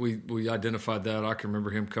 yeah, we identified that. I can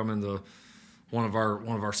remember him coming to one of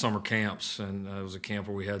our summer camps, and it was a camp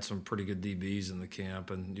where we had some pretty good DBs in the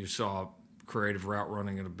camp, and you saw creative route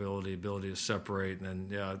running and ability to separate, and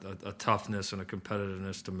then a toughness and a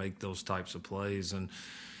competitiveness to make those types of plays. And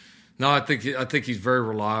no, I think he's very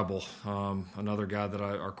reliable. Another guy that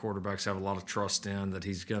our quarterbacks have a lot of trust in, that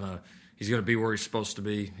he's gonna be where he's supposed to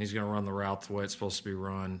be. He's gonna run the route the way it's supposed to be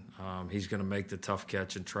run. He's gonna make the tough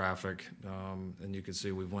catch in traffic, and you can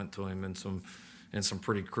see we went to him in some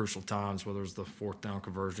pretty crucial times, whether it was the 4th down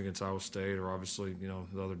conversion against Iowa State or obviously,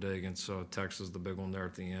 the other day against Texas, the big one there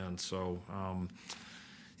at the end. So,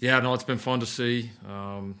 it's been fun to see.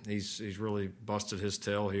 He's really busted his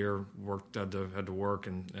tail here, had to work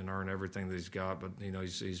and earn everything that he's got, but,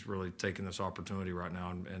 he's really taken this opportunity right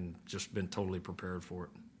now and just been totally prepared for it.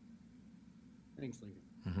 Thanks, Lincoln.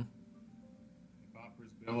 Mm-hmm. Bob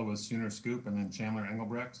Prisbillo with Sooner Scoop, and then Chandler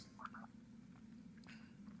Engelbrecht.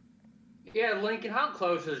 Yeah, Lincoln, how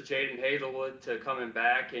close is Jaden Hazelwood to coming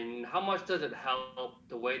back, and how much does it help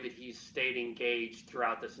the way that he's stayed engaged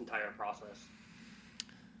throughout this entire process?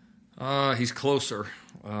 He's closer.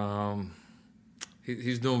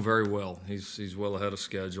 He's doing very well. He's well ahead of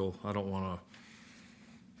schedule. I don't want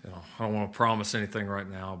to promise anything right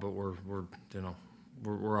now, but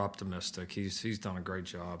we're optimistic. He's done a great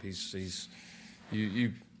job.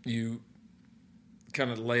 You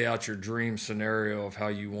kind of lay out your dream scenario of how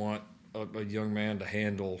you want a young man to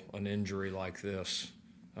handle an injury like this,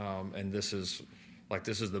 and this is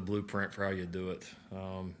the blueprint for how you do it.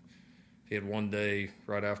 He had one day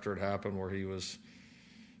right after it happened where he was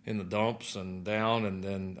in the dumps and down, and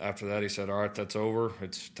then after that he said, all right, that's over.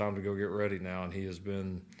 It's time to go get ready now. And he has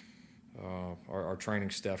been our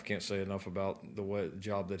training staff can't say enough about the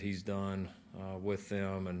job that he's done with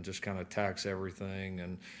them, and just kind of attacks everything.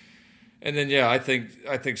 And then, I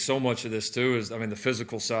think so much of this too is, the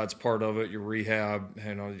physical side's part of it, your rehab,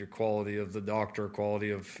 your quality of the doctor,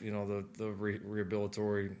 quality of, the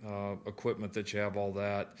rehabilitory equipment that you have, all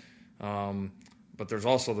that. But there's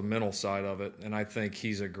also the mental side of it. And I think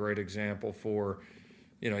he's a great example for,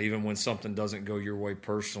 even when something doesn't go your way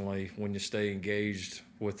personally, when you stay engaged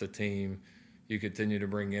with the team, you continue to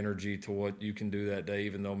bring energy to what you can do that day,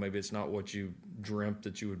 even though maybe it's not what you dreamt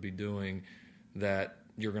that you would be doing, that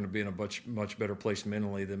you're going to be in a much better place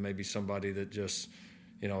mentally than maybe somebody that just,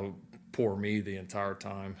 poor me the entire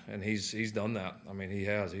time. And he's done that. He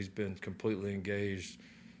has. He's been completely engaged,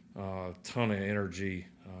 ton of energy,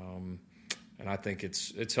 and I think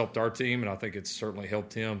it's helped our team, and I think it's certainly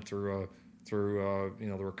helped him through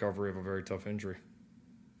the recovery of a very tough injury.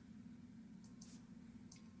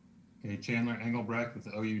 Okay, Chandler Engelbrecht with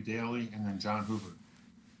the OU Daily, and then John Hoover.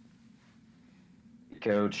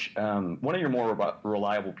 Coach, one of your more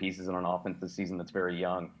reliable pieces on an offense this season that's very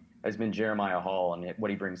young has been Jeremiah Hall and what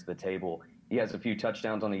he brings to the table. He has a few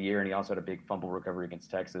touchdowns on the year, and he also had a big fumble recovery against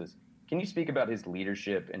Texas. Can you speak about his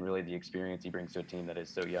leadership and really the experience he brings to a team that is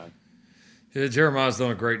so young? Yeah, Jeremiah's done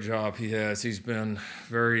a great job. He has. He's been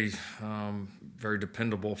very, very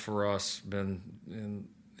dependable for us. Been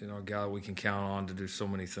a guy we can count on to do so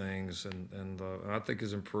many things, and I think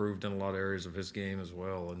has improved in a lot of areas of his game as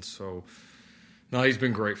well. And so, no, he's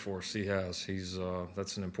been great for us. He has.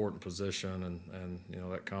 That's an important position, and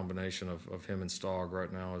that combination of him and Stogg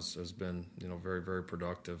right now has been very, very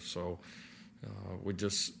productive. So we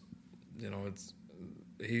just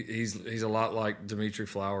he's a lot like Dimitri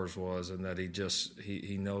Flowers was, in that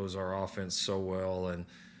he knows our offense so well, and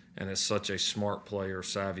is such a smart player,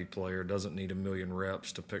 savvy player, doesn't need a million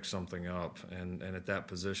reps to pick something up, and at that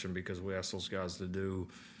position, because we ask those guys to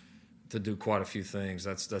do quite a few things,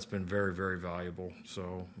 that's been very, very valuable.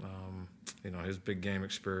 So his big game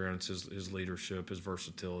experience, his leadership, his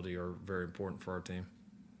versatility are very important for our team.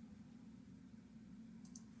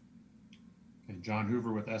 Okay, John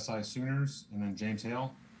Hoover with SI Sooners, and then James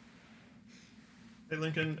Hale. Hey,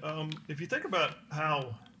 Lincoln, if you think about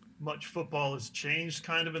how much football has changed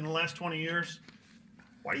kind of in the last 20 years,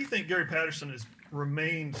 why do you think Gary Patterson has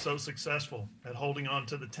remained so successful at holding on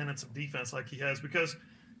to the tenets of defense like he has? Because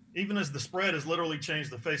even as the spread has literally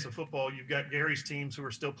changed the face of football, you've got Gary's teams who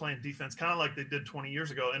are still playing defense kind of like they did 20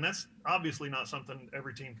 years ago. And that's obviously not something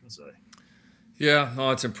every team can say. Yeah,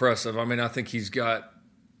 no, it's impressive. I mean, I think he's got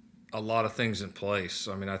a lot of things in place.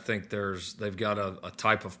 I mean, I think they've got a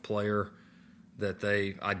type of player that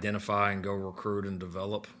they identify and go recruit and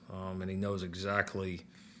develop, and he knows exactly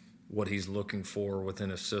what he's looking for within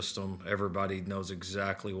his system. Everybody knows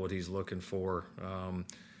exactly what he's looking for,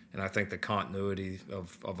 and I think the continuity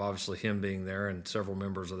of obviously him being there and several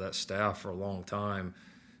members of that staff for a long time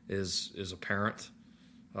is apparent.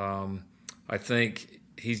 I think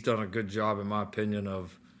he's done a good job, in my opinion,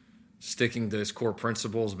 of sticking to his core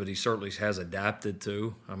principles, but he certainly has adapted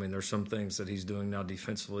to. I mean, there's some things that he's doing now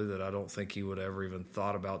defensively that I don't think he would ever even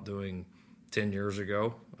thought about doing 10 years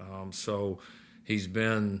ago. So he's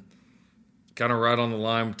been kind of right on the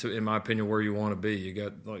line, to, in my opinion, where you want to be. You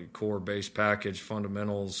got like core base package,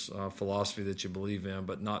 fundamentals, philosophy that you believe in,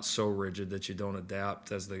 but not so rigid that you don't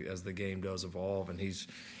adapt as the game does evolve. And he's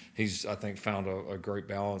I think found a great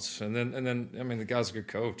balance. And then I mean, the guy's a good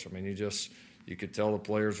coach. I mean, you could tell the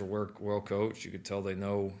players are well coached. You could tell they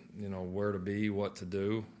know where to be, what to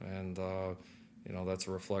do, and that's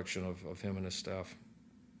a reflection of him and his staff.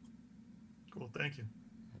 Cool, thank you.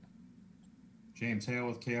 James Hale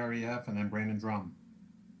with KREF, and then Brandon Drum.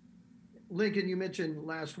 Lincoln, you mentioned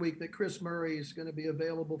last week that Chris Murray is going to be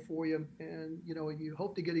available for you, and you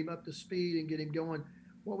hope to get him up to speed and get him going.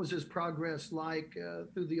 What was his progress like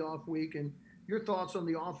through the off week, and your thoughts on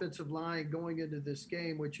the offensive line going into this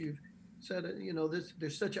game, which you've said,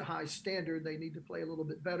 there's such a high standard, they need to play a little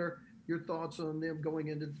bit better. Your thoughts on them going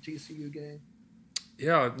into the TCU game?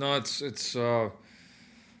 Yeah, no, it's.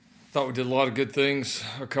 Thought we did a lot of good things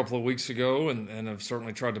a couple of weeks ago, and I've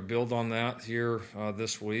certainly tried to build on that here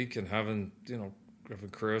this week. And having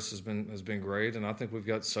Chris has been great, and I think we've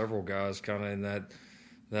got several guys kind of in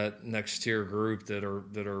that next tier group that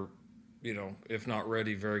are if not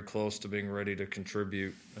ready, very close to being ready to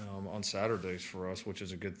contribute on Saturdays for us, which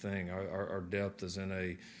is a good thing. Our depth is in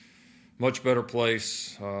a much better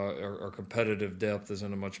place. Our competitive depth is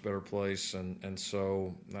in a much better place, and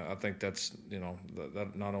so I think that's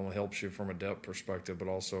that not only helps you from a depth perspective, but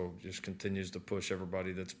also just continues to push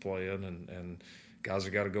everybody that's playing, and guys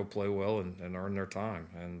have got to go play well and earn their time,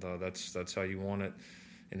 and that's how you want it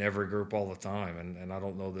in every group all the time. And I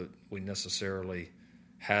don't know that we necessarily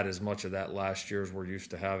had as much of that last year as we're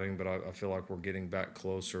used to having, but I feel like we're getting back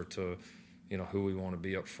closer to who we want to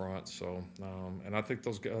be up front. So, and I think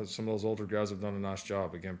those guys, some of those older guys have done a nice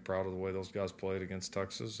job. Again, proud of the way those guys played against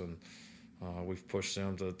Texas, and we've pushed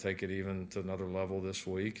them to take it even to another level this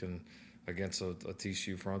week, and against a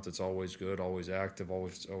TCU front that's always good, always active,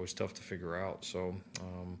 always tough to figure out. So,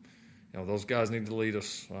 those guys need to lead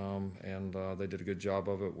us, and they did a good job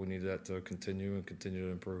of it. We need that to continue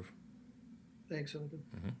to improve. Thanks, Lincoln.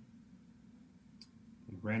 Mm-hmm.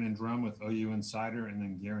 Brandon Drum with OU Insider, and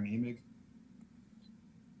then Garen Emig.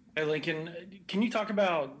 Hey, Lincoln, can you talk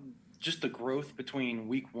about just the growth between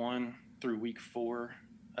week 1 through week 4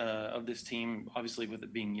 of this team, obviously with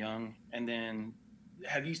it being young? And then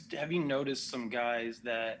have you noticed some guys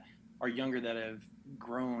that are younger that have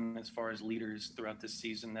grown as far as leaders throughout this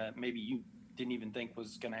season that maybe you didn't even think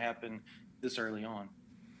was going to happen this early on?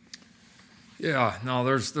 Yeah, no,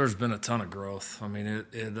 there's been a ton of growth. I mean,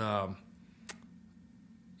 the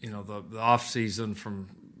off season from,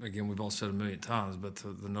 again, we've all said a million times, but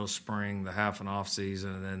the no spring, the half and off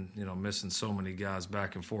season, and then missing so many guys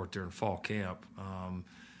back and forth during fall camp.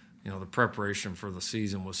 The preparation for the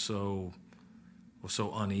season was so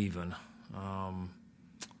uneven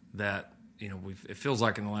that it feels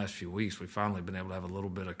like in the last few weeks we've finally been able to have a little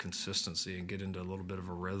bit of consistency and get into a little bit of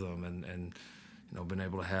a rhythm, and been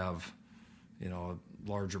able to have a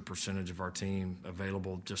larger percentage of our team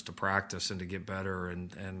available just to practice and to get better,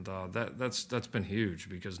 and that's been huge,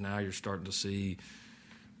 because now you're starting to see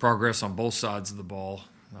progress on both sides of the ball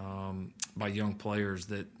by young players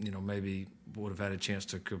that maybe would have had a chance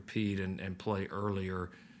to compete and play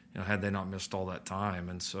earlier had they not missed all that time.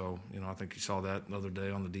 And so I think you saw that the other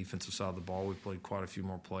day on the defensive side of the ball. We played quite a few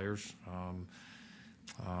more players.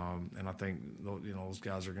 And I think those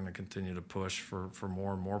guys are going to continue to push for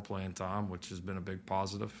more and more playing time, which has been a big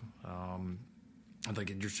positive. I think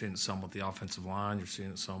you're seeing it some with the offensive line. You're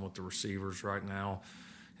seeing it some with the receivers right now.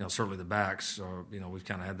 Certainly the backs. We've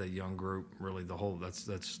kind of had that young group. Really, that's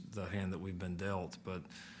the hand that we've been dealt. But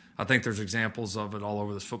I think there's examples of it all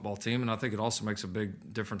over this football team, and I think it also makes a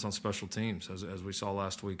big difference on special teams, as we saw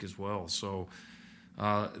last week as well. So.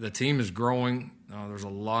 The team is growing. There's a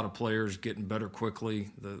lot of players getting better quickly.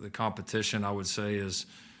 The competition, I would say, is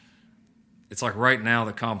it's like right now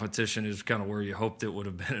the competition is kind of where you hoped it would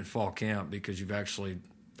have been in fall camp, because you've actually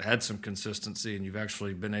had some consistency and you've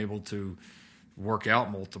actually been able to work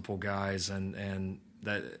out multiple guys, and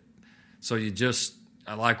that. So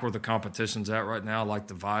I like where the competition's at right now. I like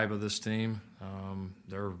the vibe of this team.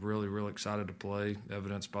 They're really, really excited to play,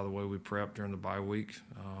 evidenced by the way we prepped during the bye week.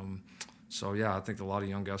 So, yeah, I think a lot of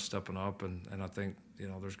young guys stepping up, and I think,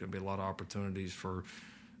 there's going to be a lot of opportunities for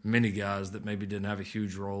many guys that maybe didn't have a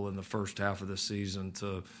huge role in the first half of the season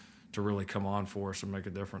to really come on for us and make a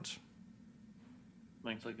difference.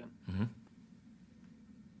 Thanks, Lincoln. Mm-hmm.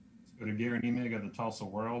 Let's go to Gary Nemig of the Tulsa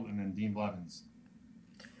World, and then Dean Blevins.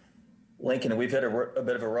 Lincoln, we've had a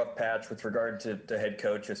bit of a rough patch with regard to head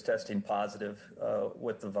coaches testing positive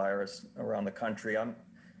with the virus around the country.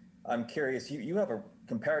 I'm curious, you have a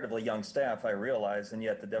comparatively young staff, I realize, and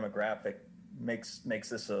yet the demographic makes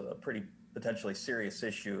this a pretty potentially serious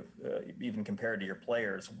issue, even compared to your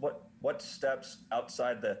players. What steps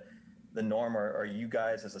outside the norm are you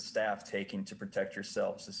guys as a staff taking to protect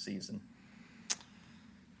yourselves this season?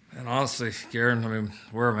 And honestly, Garen,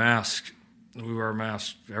 wear a mask. We wear a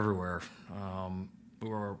mask everywhere. We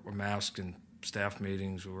wear a mask in staff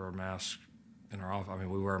meetings. We wear a mask in our office.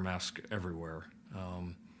 We wear a mask everywhere.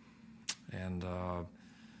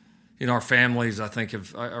 Our families, I think,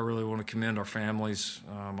 I really want to commend our families,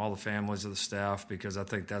 all the families of the staff, because I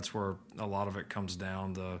think that's where a lot of it comes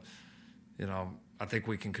down to, I think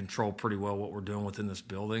we can control pretty well what we're doing within this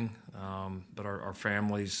building. But our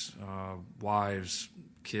families, wives,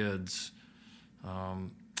 kids,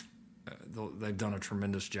 they've done a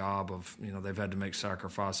tremendous job of, they've had to make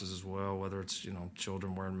sacrifices as well, whether it's,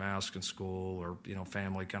 children wearing masks in school or,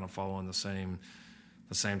 family kind of following the same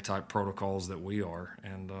type protocols that we are.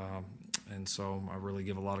 And so I really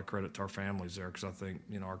give a lot of credit to our families there, because I think,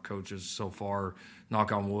 our coaches so far,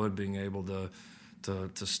 knock on wood, being able to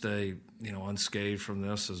stay, unscathed from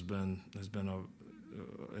this has been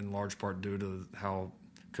in large part due to how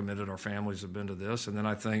committed our families have been to this. And then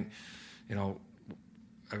I think,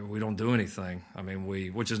 we don't do anything.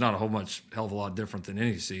 Which is not a hell of a lot different than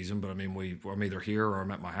any season, but I'm either here or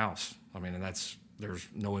I'm at my house. And there's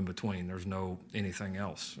no in between. There's no anything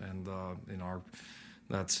else. And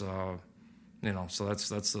that's the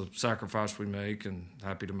sacrifice we make, and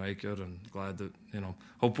happy to make it, and glad that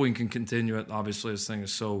hope we can continue it. Obviously, this thing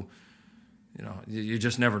is so you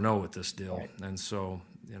just never know with this deal, right. And so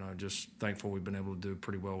just thankful we've been able to do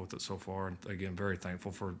pretty well with it so far, and again, very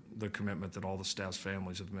thankful for the commitment that all the staff's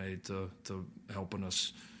families have made to helping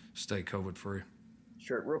us stay COVID free.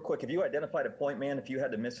 Sure. Real quick, have you identified a point man if you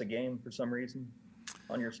had to miss a game for some reason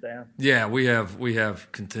on your staff? Yeah, we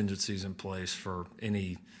have contingencies in place for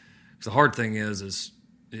any. The hard thing is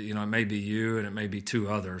it may be you and it may be two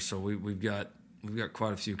others, so we've got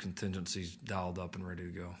quite a few contingencies dialed up and ready to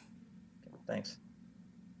go. Thanks.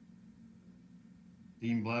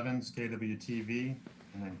 Dean Blevins, KWTV,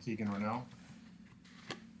 and then Keegan Rennell.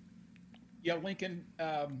 Yeah, Lincoln,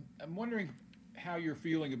 I'm wondering how you're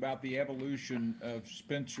feeling about the evolution of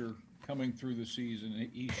Spencer coming through the season.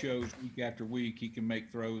 He shows week after week he can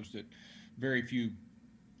make throws that very few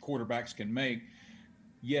quarterbacks can make.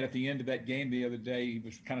 Yet at the end of that game the other day, he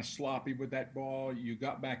was kind of sloppy with that ball. You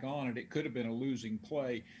got back on it. It could have been a losing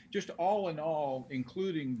play. Just all in all,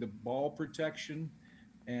 including the ball protection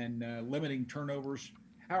and limiting turnovers,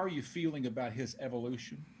 how are you feeling about his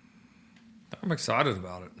evolution? I'm excited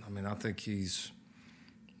about it. I think he's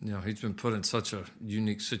been put in such a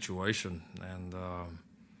unique situation, and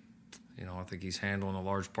I think he's handling a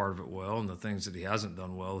large part of it well. And the things that he hasn't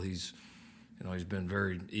done well, he's been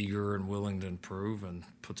very eager and willing to improve, and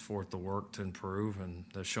puts forth the work to improve, and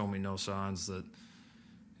has shown me no signs that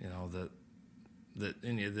that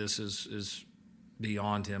any of this is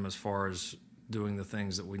beyond him as far as doing the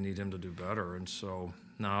things that we need him to do better. And so,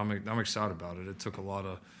 no, I'm excited about it. It took a lot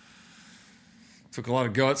of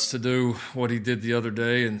guts to do what he did the other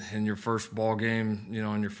day in your first ball game,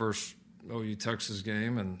 in your first OU Texas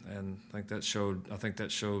game, and I think that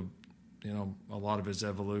showed a lot of his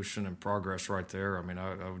evolution and progress right there.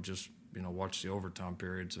 I would just watch the overtime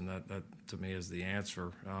periods, and that to me is the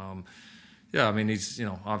answer. He's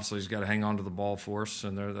obviously he's got to hang on to the ball for us,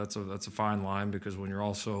 and that's a fine line, because when you're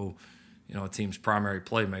also a team's primary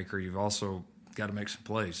playmaker, you've also got to make some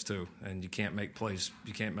plays too, and you can't make plays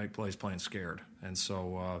playing scared. And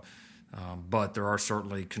so, but there are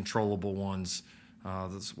certainly controllable ones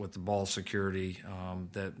that's with the ball security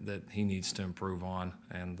that he needs to improve on,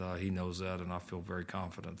 and he knows that, and I feel very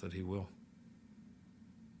confident that he will.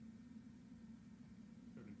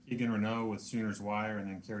 Keegan Rennell with Sooners Wire, and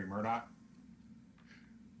then Kerry Murdoch.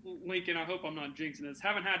 Lincoln, I hope I'm not jinxing this.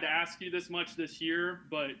 Haven't had to ask you this much this year,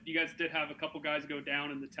 but you guys did have a couple guys go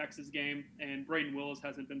down in the Texas game, and Braden Willis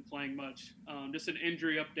hasn't been playing much. Just an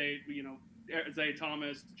injury update. Zay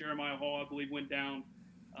Thomas, Jeremiah Hall, I believe, went down.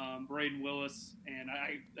 Braden Willis,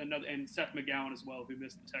 and Seth McGowan as well, who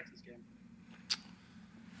missed the Texas game.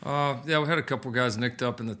 Yeah, we had a couple guys nicked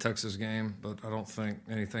up in the Texas game, but I don't think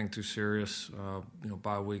anything too serious.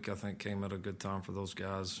 Bye week, I think, came at a good time for those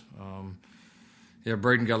guys.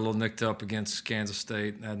 Braden got a little nicked up against Kansas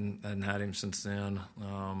State. Hadn't had him since then.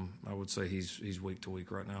 I would say he's week to week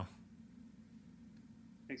right now.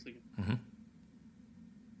 Thanks, Lincoln. Mm-hmm.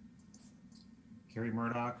 Kerry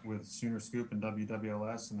Murdoch with Sooner Scoop and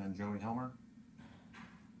WWLS, and then Joey Helmer.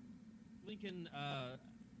 Lincoln,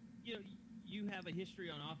 you have a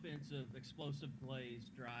history on offense of explosive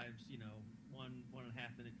plays, drives, 1.5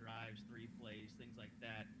 minute drives, 3 plays, things like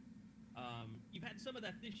that. You've had some of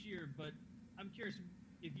that this year, but I'm curious,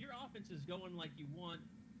 if your offense is going like you want,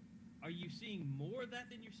 are you seeing more of that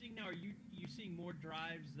than you're seeing now? Are you seeing more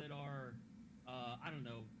drives that are,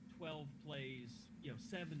 12 plays,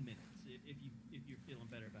 7 minutes, if you're feeling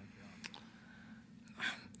better about your offense?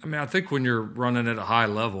 I mean, I think when you're running at a high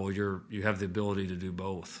level, you have the ability to do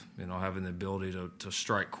both. Having the ability to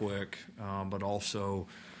strike quick, but also,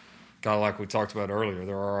 kind of like we talked about earlier,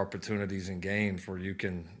 there are opportunities in games where you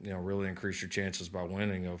can, really increase your chances by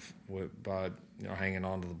winning by hanging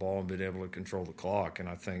on to the ball and being able to control the clock. And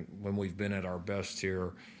I think when we've been at our best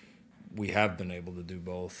here, we have been able to do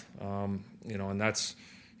both. And that's,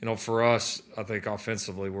 for us, I think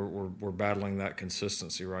offensively we're battling that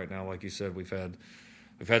consistency right now. Like you said, we've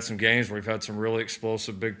had some games where we've had some really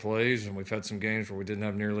explosive big plays, and we've had some games where we didn't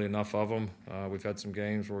have nearly enough of them. We've had some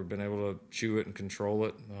games where we've been able to chew it and control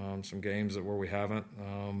it, some games where we haven't.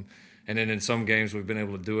 And then in some games we've been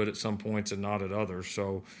able to do it at some points and not at others.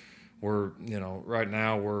 So we're, right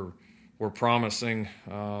now we're promising.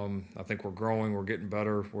 I think we're growing. We're getting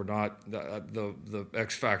better. We're not the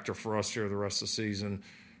X factor for us here the rest of the season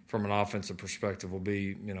from an offensive perspective will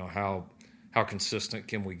be, how consistent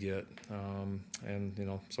can we get?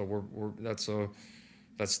 So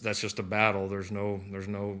that's just a battle. There's no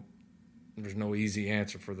easy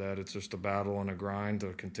answer for that. It's just a battle and a grind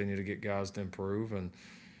to continue to get guys to improve, and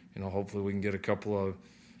hopefully we can get a couple of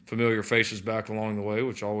familiar faces back along the way,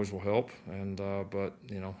 which always will help. But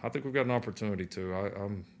I think we've got an opportunity to.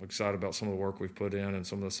 I'm excited about some of the work we've put in and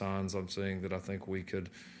some of the signs I'm seeing that I think we could,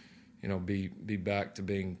 be back to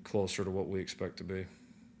being closer to what we expect to be.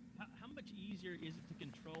 Is it to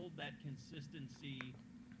control that consistency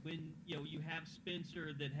when you have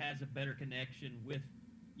Spencer that has a better connection with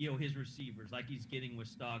his receivers, like he's getting with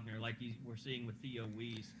Stogner, like we're seeing with Theo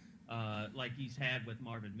Weiss, like he's had with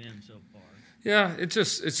Marvin Mims so far? Yeah, it's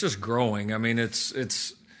just growing. I mean, it's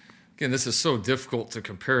again, this is so difficult to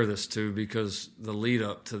compare this to because the lead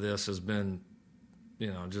up to this has been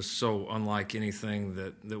just so unlike anything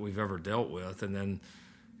that we've ever dealt with, and then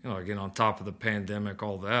again, on top of the pandemic,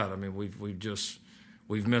 all that, I mean,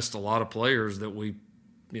 we've missed a lot of players that we,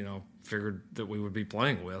 figured that we would be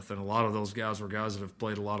playing with. And a lot of those guys were guys that have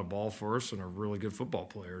played a lot of ball for us and are really good football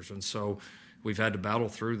players. And so we've had to battle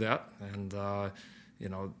through that. And,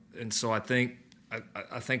 and so I think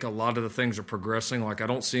a lot of the things are progressing. Like, I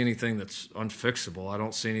don't see anything that's unfixable. I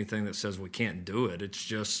don't see anything that says we can't do it. It's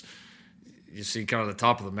just, you see kind of the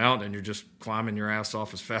top of the mountain and you're just climbing your ass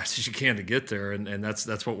off as fast as you can to get there. And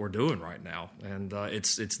that's what we're doing right now. And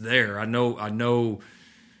it's there. I know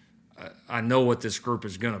what this group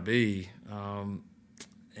is going to be.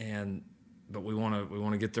 But we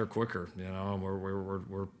want to get there quicker.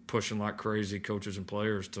 We're pushing like crazy, coaches and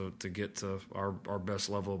players, to get to our best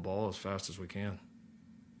level of ball as fast as we can.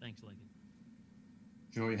 Thanks, Lincoln.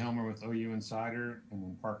 Joey Helmer with OU Insider, and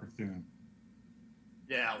then Parker Thune.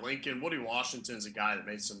 Yeah, Lincoln, Woody Washington's a guy that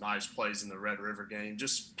made some nice plays in the Red River game.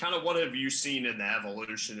 Just kind of what have you seen in the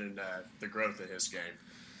evolution and the growth of his game?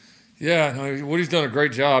 Yeah, Woody's done a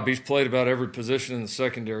great job. He's played about every position in the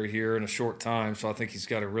secondary here in a short time, so I think he's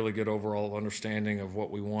got a really good overall understanding of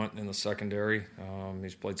what we want in the secondary.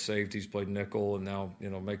 He's played safety, he's played nickel, and now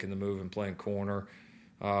making the move and playing corner.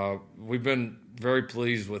 We've been very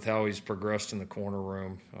pleased with how he's progressed in the corner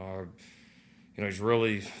room. He's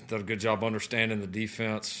really done a good job understanding the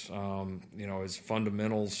defense. His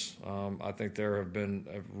fundamentals, I think have been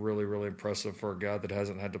really, really impressive for a guy that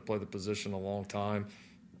hasn't had to play the position in a long time.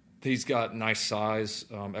 He's got nice size,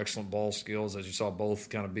 excellent ball skills, as you saw both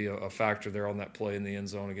kind of be a factor there on that play in the end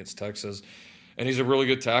zone against Texas. And he's a really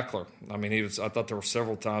good tackler. I mean, I thought there were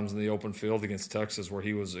several times in the open field against Texas where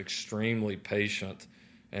he was extremely patient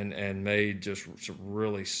and made just some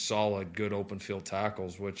really solid, good open field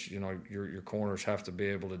tackles, which, your corners have to be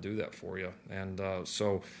able to do that for you. And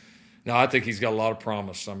so no, I think he's got a lot of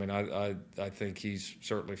promise. I mean, I think he's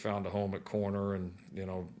certainly found a home at corner, and,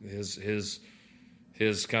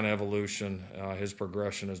 his kind of evolution, his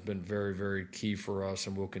progression has been very, very key for us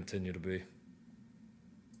and will continue to be.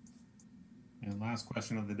 And last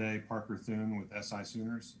question of the day, Parker Thune with SI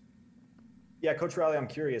Sooners. Yeah, Coach Riley, I'm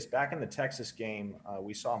curious. Back in the Texas game,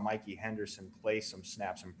 we saw Mikey Henderson play some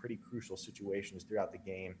snaps in pretty crucial situations throughout the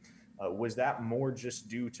game. Was that more just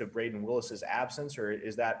due to Braden Willis's absence, or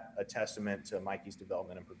is that a testament to Mikey's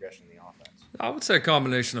development and progression in the offense? I would say a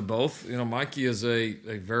combination of both. Mikey is a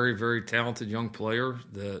very, very talented young player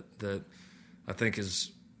that I think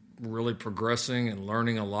is really progressing and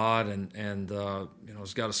learning a lot, and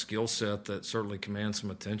he's got a skill set that certainly commands some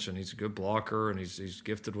attention. He's a good blocker, and he's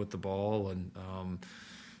gifted with the ball, and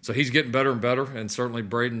so he's getting better and better. And certainly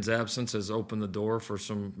Braden's absence has opened the door for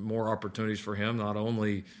some more opportunities for him, not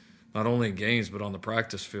only in games but on the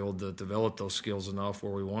practice field, to develop those skills enough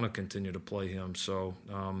where we want to continue to play him. So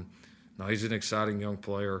no, he's an exciting young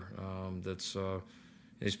player that's.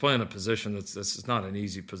 He's playing a position that's not an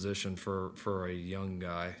easy position for a young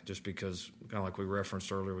guy, just because, kind of like we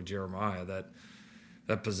referenced earlier with Jeremiah,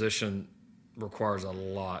 that position requires a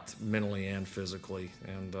lot mentally and physically,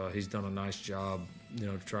 and he's done a nice job,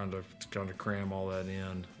 trying to cram all that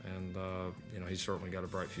in, and he's certainly got a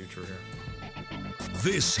bright future here.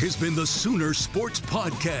 This has been the Sooner Sports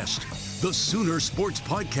Podcast. The Sooner Sports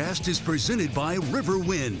Podcast is presented by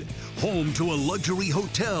Riverwind, home to a luxury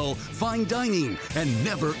hotel, fine dining, and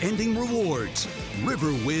never-ending rewards.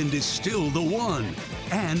 Riverwind is still the one.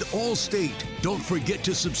 And Allstate. Don't forget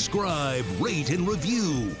to subscribe, rate, and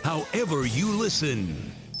review however you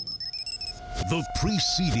listen. The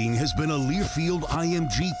preceding has been a Learfield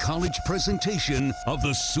IMG College presentation of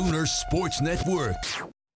the Sooner Sports Network.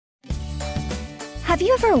 Have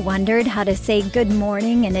you ever wondered how to say good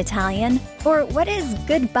morning in Italian? Or what is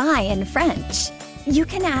goodbye in French? You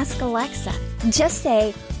can ask Alexa. Just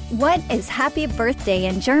say, what is happy birthday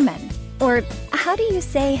in German? Or how do you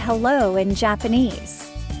say hello in Japanese?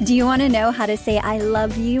 Do you want to know how to say I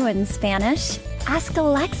love you in Spanish? Ask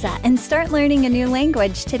Alexa and start learning a new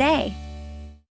language today.